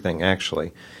everything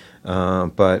actually.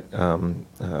 But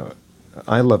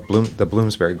I love the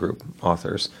Bloomsbury Group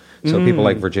authors. So people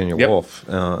like Virginia Woolf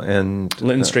and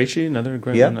Lyndon Strachey, another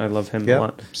great one. I love him a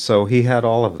lot. So he had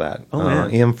all of that.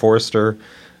 Ian Forster.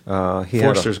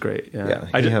 Forster's great. Yeah,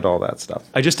 he had all that stuff.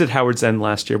 I just did Howard's End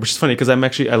last year, which is funny because I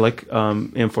like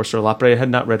Ian Forster a lot, but I had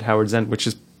not read Howard's End, which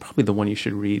is probably the one you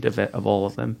should read of all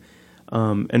of them.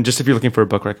 And just if you're looking for a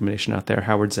book recommendation out there,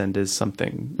 Howard's End is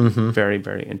something very,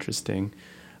 very interesting.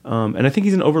 And I think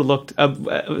he's an overlooked,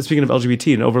 speaking of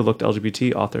LGBT, an overlooked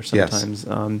LGBT author sometimes,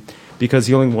 because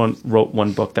he only wrote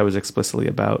one book that was explicitly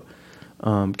about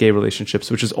gay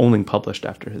relationships, which was only published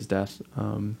after his death.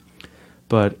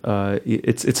 But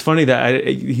it's funny that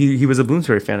he was a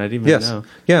Bloomsbury fan. I didn't even know.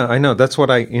 Yeah, I know. That's what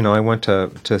I went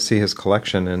to see his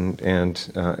collection,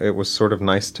 and it was sort of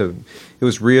nice it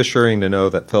was reassuring to know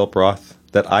that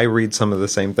that I read some of the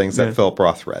same things that Philip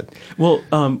Roth read. Well,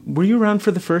 were you around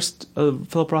for the first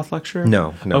Philip Roth lecture?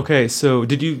 No. Okay, so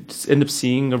did you end up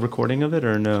seeing a recording of it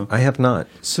or no? I have not.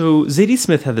 So Zadie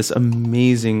Smith had this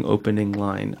amazing opening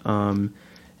line.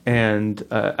 And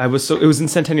it was in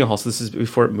Centennial Hall. So this is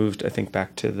before it moved, I think,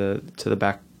 back to the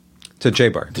back to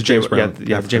J-Bar, to James Brown,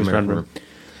 the James Brown room.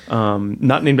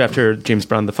 Not named after James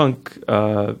Brown, the funk,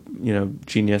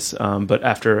 genius, but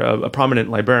after a prominent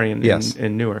librarian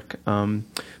in Newark,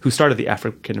 who started the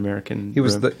African American. He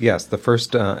was the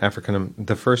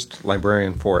first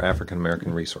librarian for African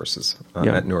American resources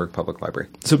at Newark Public Library.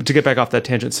 So to get back off that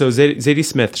tangent, so Zadie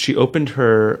Smith, she opened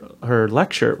her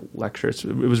lecture.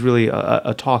 It was really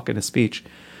a talk and a speech,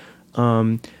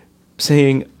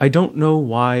 saying, "I don't know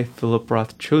why Philip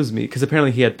Roth chose me," because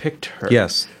apparently he had picked her.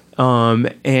 Yes.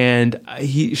 And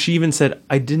she even said,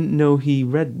 "I didn't know he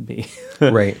read me."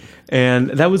 Right.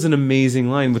 And that was an amazing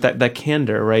line with that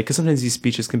candor, right? Because sometimes these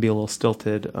speeches can be a little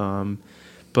stilted.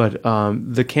 But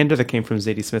the candor that came from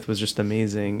Zadie Smith was just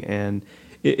amazing. And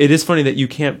it is funny that you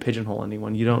can't pigeonhole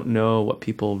anyone. You don't know what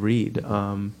people read.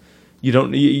 You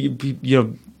don't,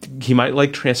 he might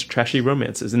like trashy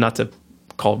romances, and not to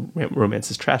call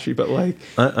romances trashy, but like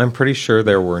I'm pretty sure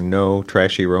there were no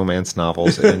trashy romance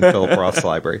novels in Philip Roth's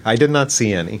library. I did not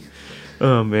see any.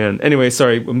 Oh man. Anyway,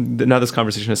 sorry. Now this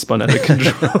conversation has spun out of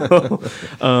control.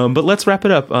 But let's wrap it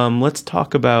up. Let's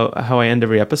talk about how I end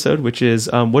every episode, which is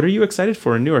what are you excited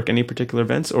for in Newark? Any particular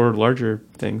events or larger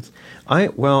things? I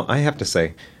have to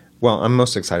say, I'm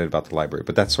most excited about the library,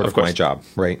 but that's sort of my job,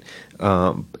 right?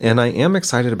 And I am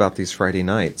excited about these Friday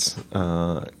nights.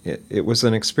 It was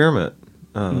an experiment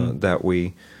that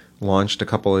we launched a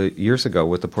couple of years ago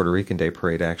with the Puerto Rican Day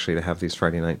Parade, actually, to have these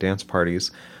Friday night dance parties.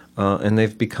 And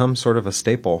they've become sort of a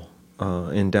staple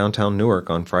in downtown Newark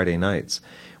on Friday nights.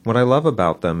 What I love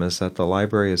about them is that the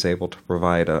library is able to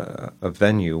provide a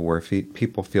venue where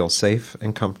people feel safe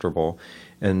and comfortable,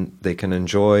 and they can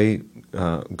enjoy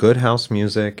good house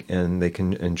music, and they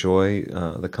can enjoy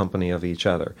the company of each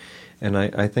other. And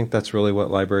I think that's really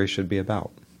what libraries should be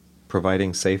about.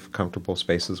 Providing safe, comfortable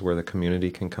spaces where the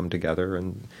community can come together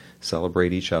and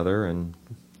celebrate each other and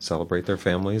celebrate their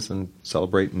families and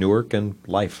celebrate Newark and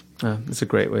life. That's a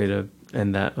great way to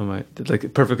end that.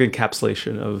 Like perfect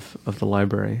encapsulation of the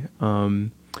library.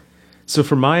 So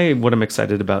for what I'm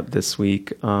excited about this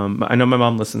week, I know my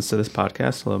mom listens to this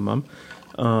podcast. Hello, Mom.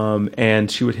 And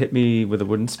she would hit me with a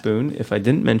wooden spoon if I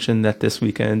didn't mention that this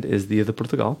weekend is Dia de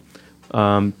Portugal.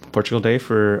 Portugal Day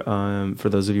for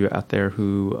those of you out there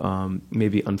who may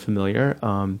be unfamiliar.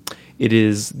 It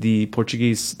is the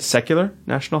Portuguese secular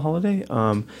national holiday.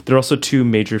 There are also two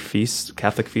major feasts,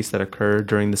 Catholic feasts, that occur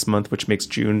during this month, which makes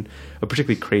June a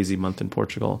particularly crazy month in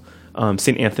Portugal.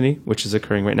 St. Anthony, which is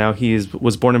occurring right now. He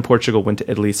was born in Portugal, went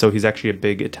to Italy, so he's actually a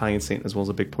big Italian saint as well as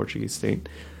a big Portuguese saint.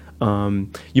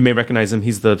 You may recognize him.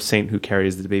 He's the saint who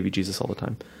carries the baby Jesus all the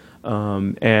time.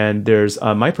 And there's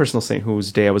my personal saint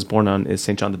whose day I was born on is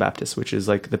St. John the Baptist, which is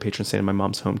like the patron saint of my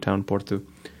mom's hometown, Porto.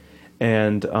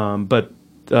 And but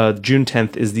June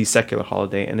 10th is the secular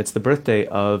holiday, and it's the birthday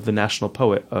of the national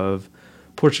poet of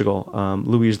Portugal,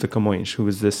 Luís de Camões, who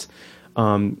was this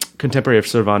contemporary of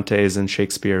Cervantes and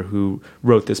Shakespeare, who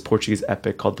wrote this Portuguese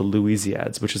epic called the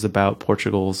Louisiades, which is about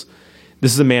Portugal's.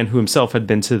 This is a man who himself had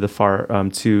been to the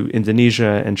to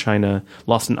Indonesia and China,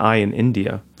 lost an eye in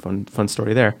India. Fun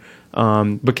story there.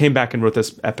 But came back and wrote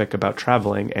this epic about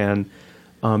traveling. And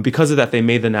because of that, they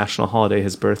made the national holiday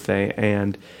his birthday.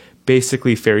 And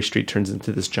basically, Ferry Street turns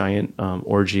into this giant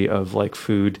orgy of like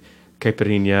food,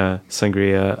 caipirinha,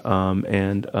 sangria,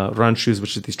 and ranchos,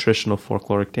 which are these traditional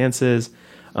folkloric dances.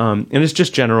 And it's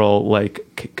just general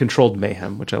like controlled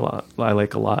mayhem, which I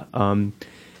like a lot.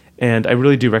 And I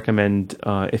really do recommend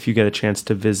if you get a chance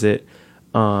to visit.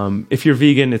 If you're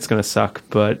vegan, it's going to suck,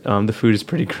 but the food is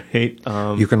pretty great.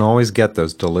 You can always get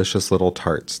those delicious little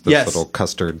tarts, little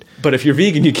custard. But if you're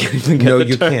vegan, you can't even get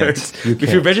the tarts. You can't.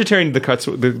 If you're vegetarian,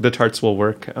 the tarts will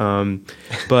work.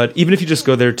 But even if you just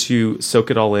go there to soak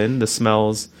it all in, the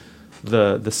smells,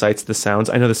 the sights, the sounds.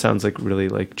 I know this sounds like really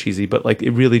like cheesy, but like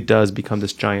it really does become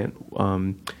this giant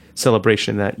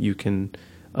celebration that you can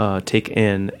take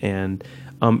in, and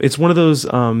it's one of those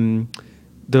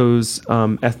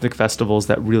ethnic festivals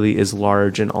that really is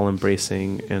large and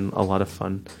all-embracing and a lot of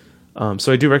fun.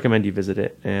 So I do recommend you visit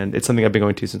it, and it's something I've been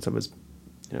going to since I was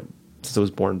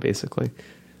born, basically.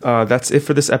 That's it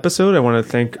for this episode. I want to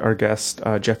thank our guest,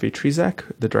 Jeffrey Trezak,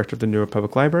 the director of the Newark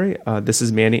Public Library. This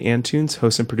is Manny Antunes,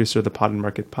 host and producer of the Pod and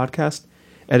Market podcast.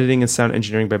 Editing and sound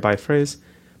engineering by Phrase.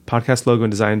 Podcast logo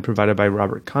and design provided by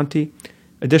Robert Conti.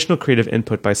 Additional creative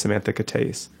input by Samantha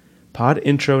Cateis. Pod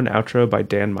intro and outro by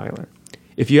Dan Myler.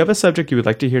 If you have a subject you would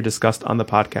like to hear discussed on the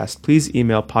podcast, please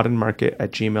email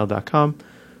podandmarket@gmail.com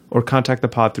or contact the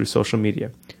pod through social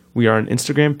media. We are on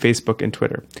Instagram, Facebook, and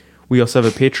Twitter. We also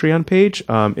have a Patreon page.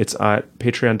 It's at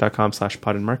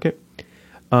patreon.com/podandmarket.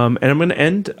 And I'm going to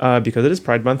end, because it is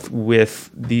Pride Month,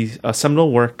 with the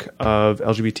seminal work of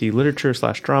LGBT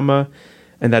literature/drama,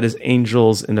 and that is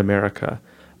Angels in America,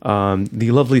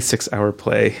 the lovely 6-hour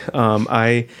play.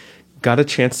 I got a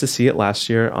chance to see it last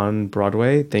year on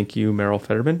Broadway. Thank you, Meryl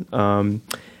Fetterman.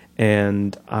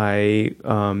 And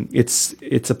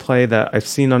it's a play that I've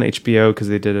seen on HBO because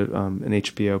they did an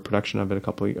HBO production of it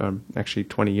actually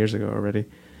 20 years ago already,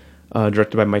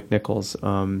 directed by Mike Nichols.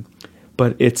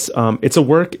 But it's a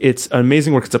work. It's an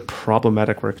amazing work. It's a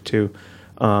problematic work too.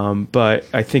 But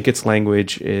I think its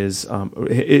language is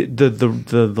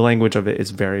the language of it is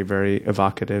very, very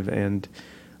evocative and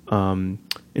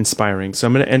inspiring. So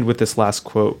I'm going to end with this last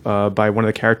quote by one of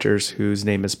the characters whose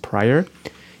name is Pryor.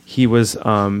 He was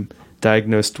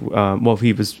diagnosed.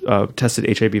 He was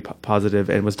tested HIV positive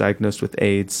and was diagnosed with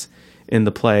AIDS in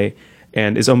the play,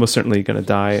 and is almost certainly going to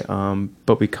die.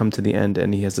 But we come to the end,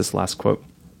 and he has this last quote.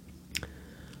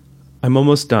 I'm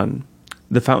almost done.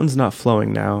 The fountain's not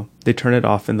flowing now. They turn it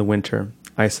off in the winter,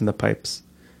 ice in the pipes.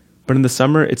 But in the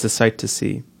summer, it's a sight to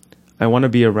see. I want to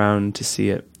be around to see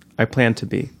it. I plan to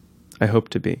be. I hope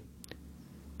to be.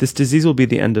 This disease will be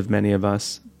the end of many of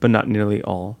us, but not nearly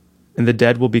all. And the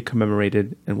dead will be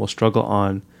commemorated and will struggle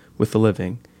on with the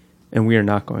living, and we are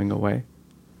not going away.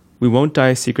 We won't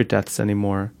die secret deaths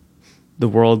anymore. The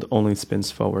world only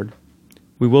spins forward.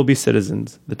 We will be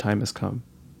citizens. The time has come.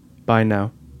 Bye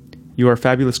now. You are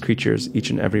fabulous creatures, each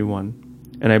and every one,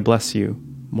 and I bless you.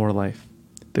 More life.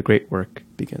 The great work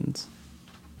begins.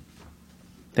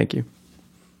 Thank you.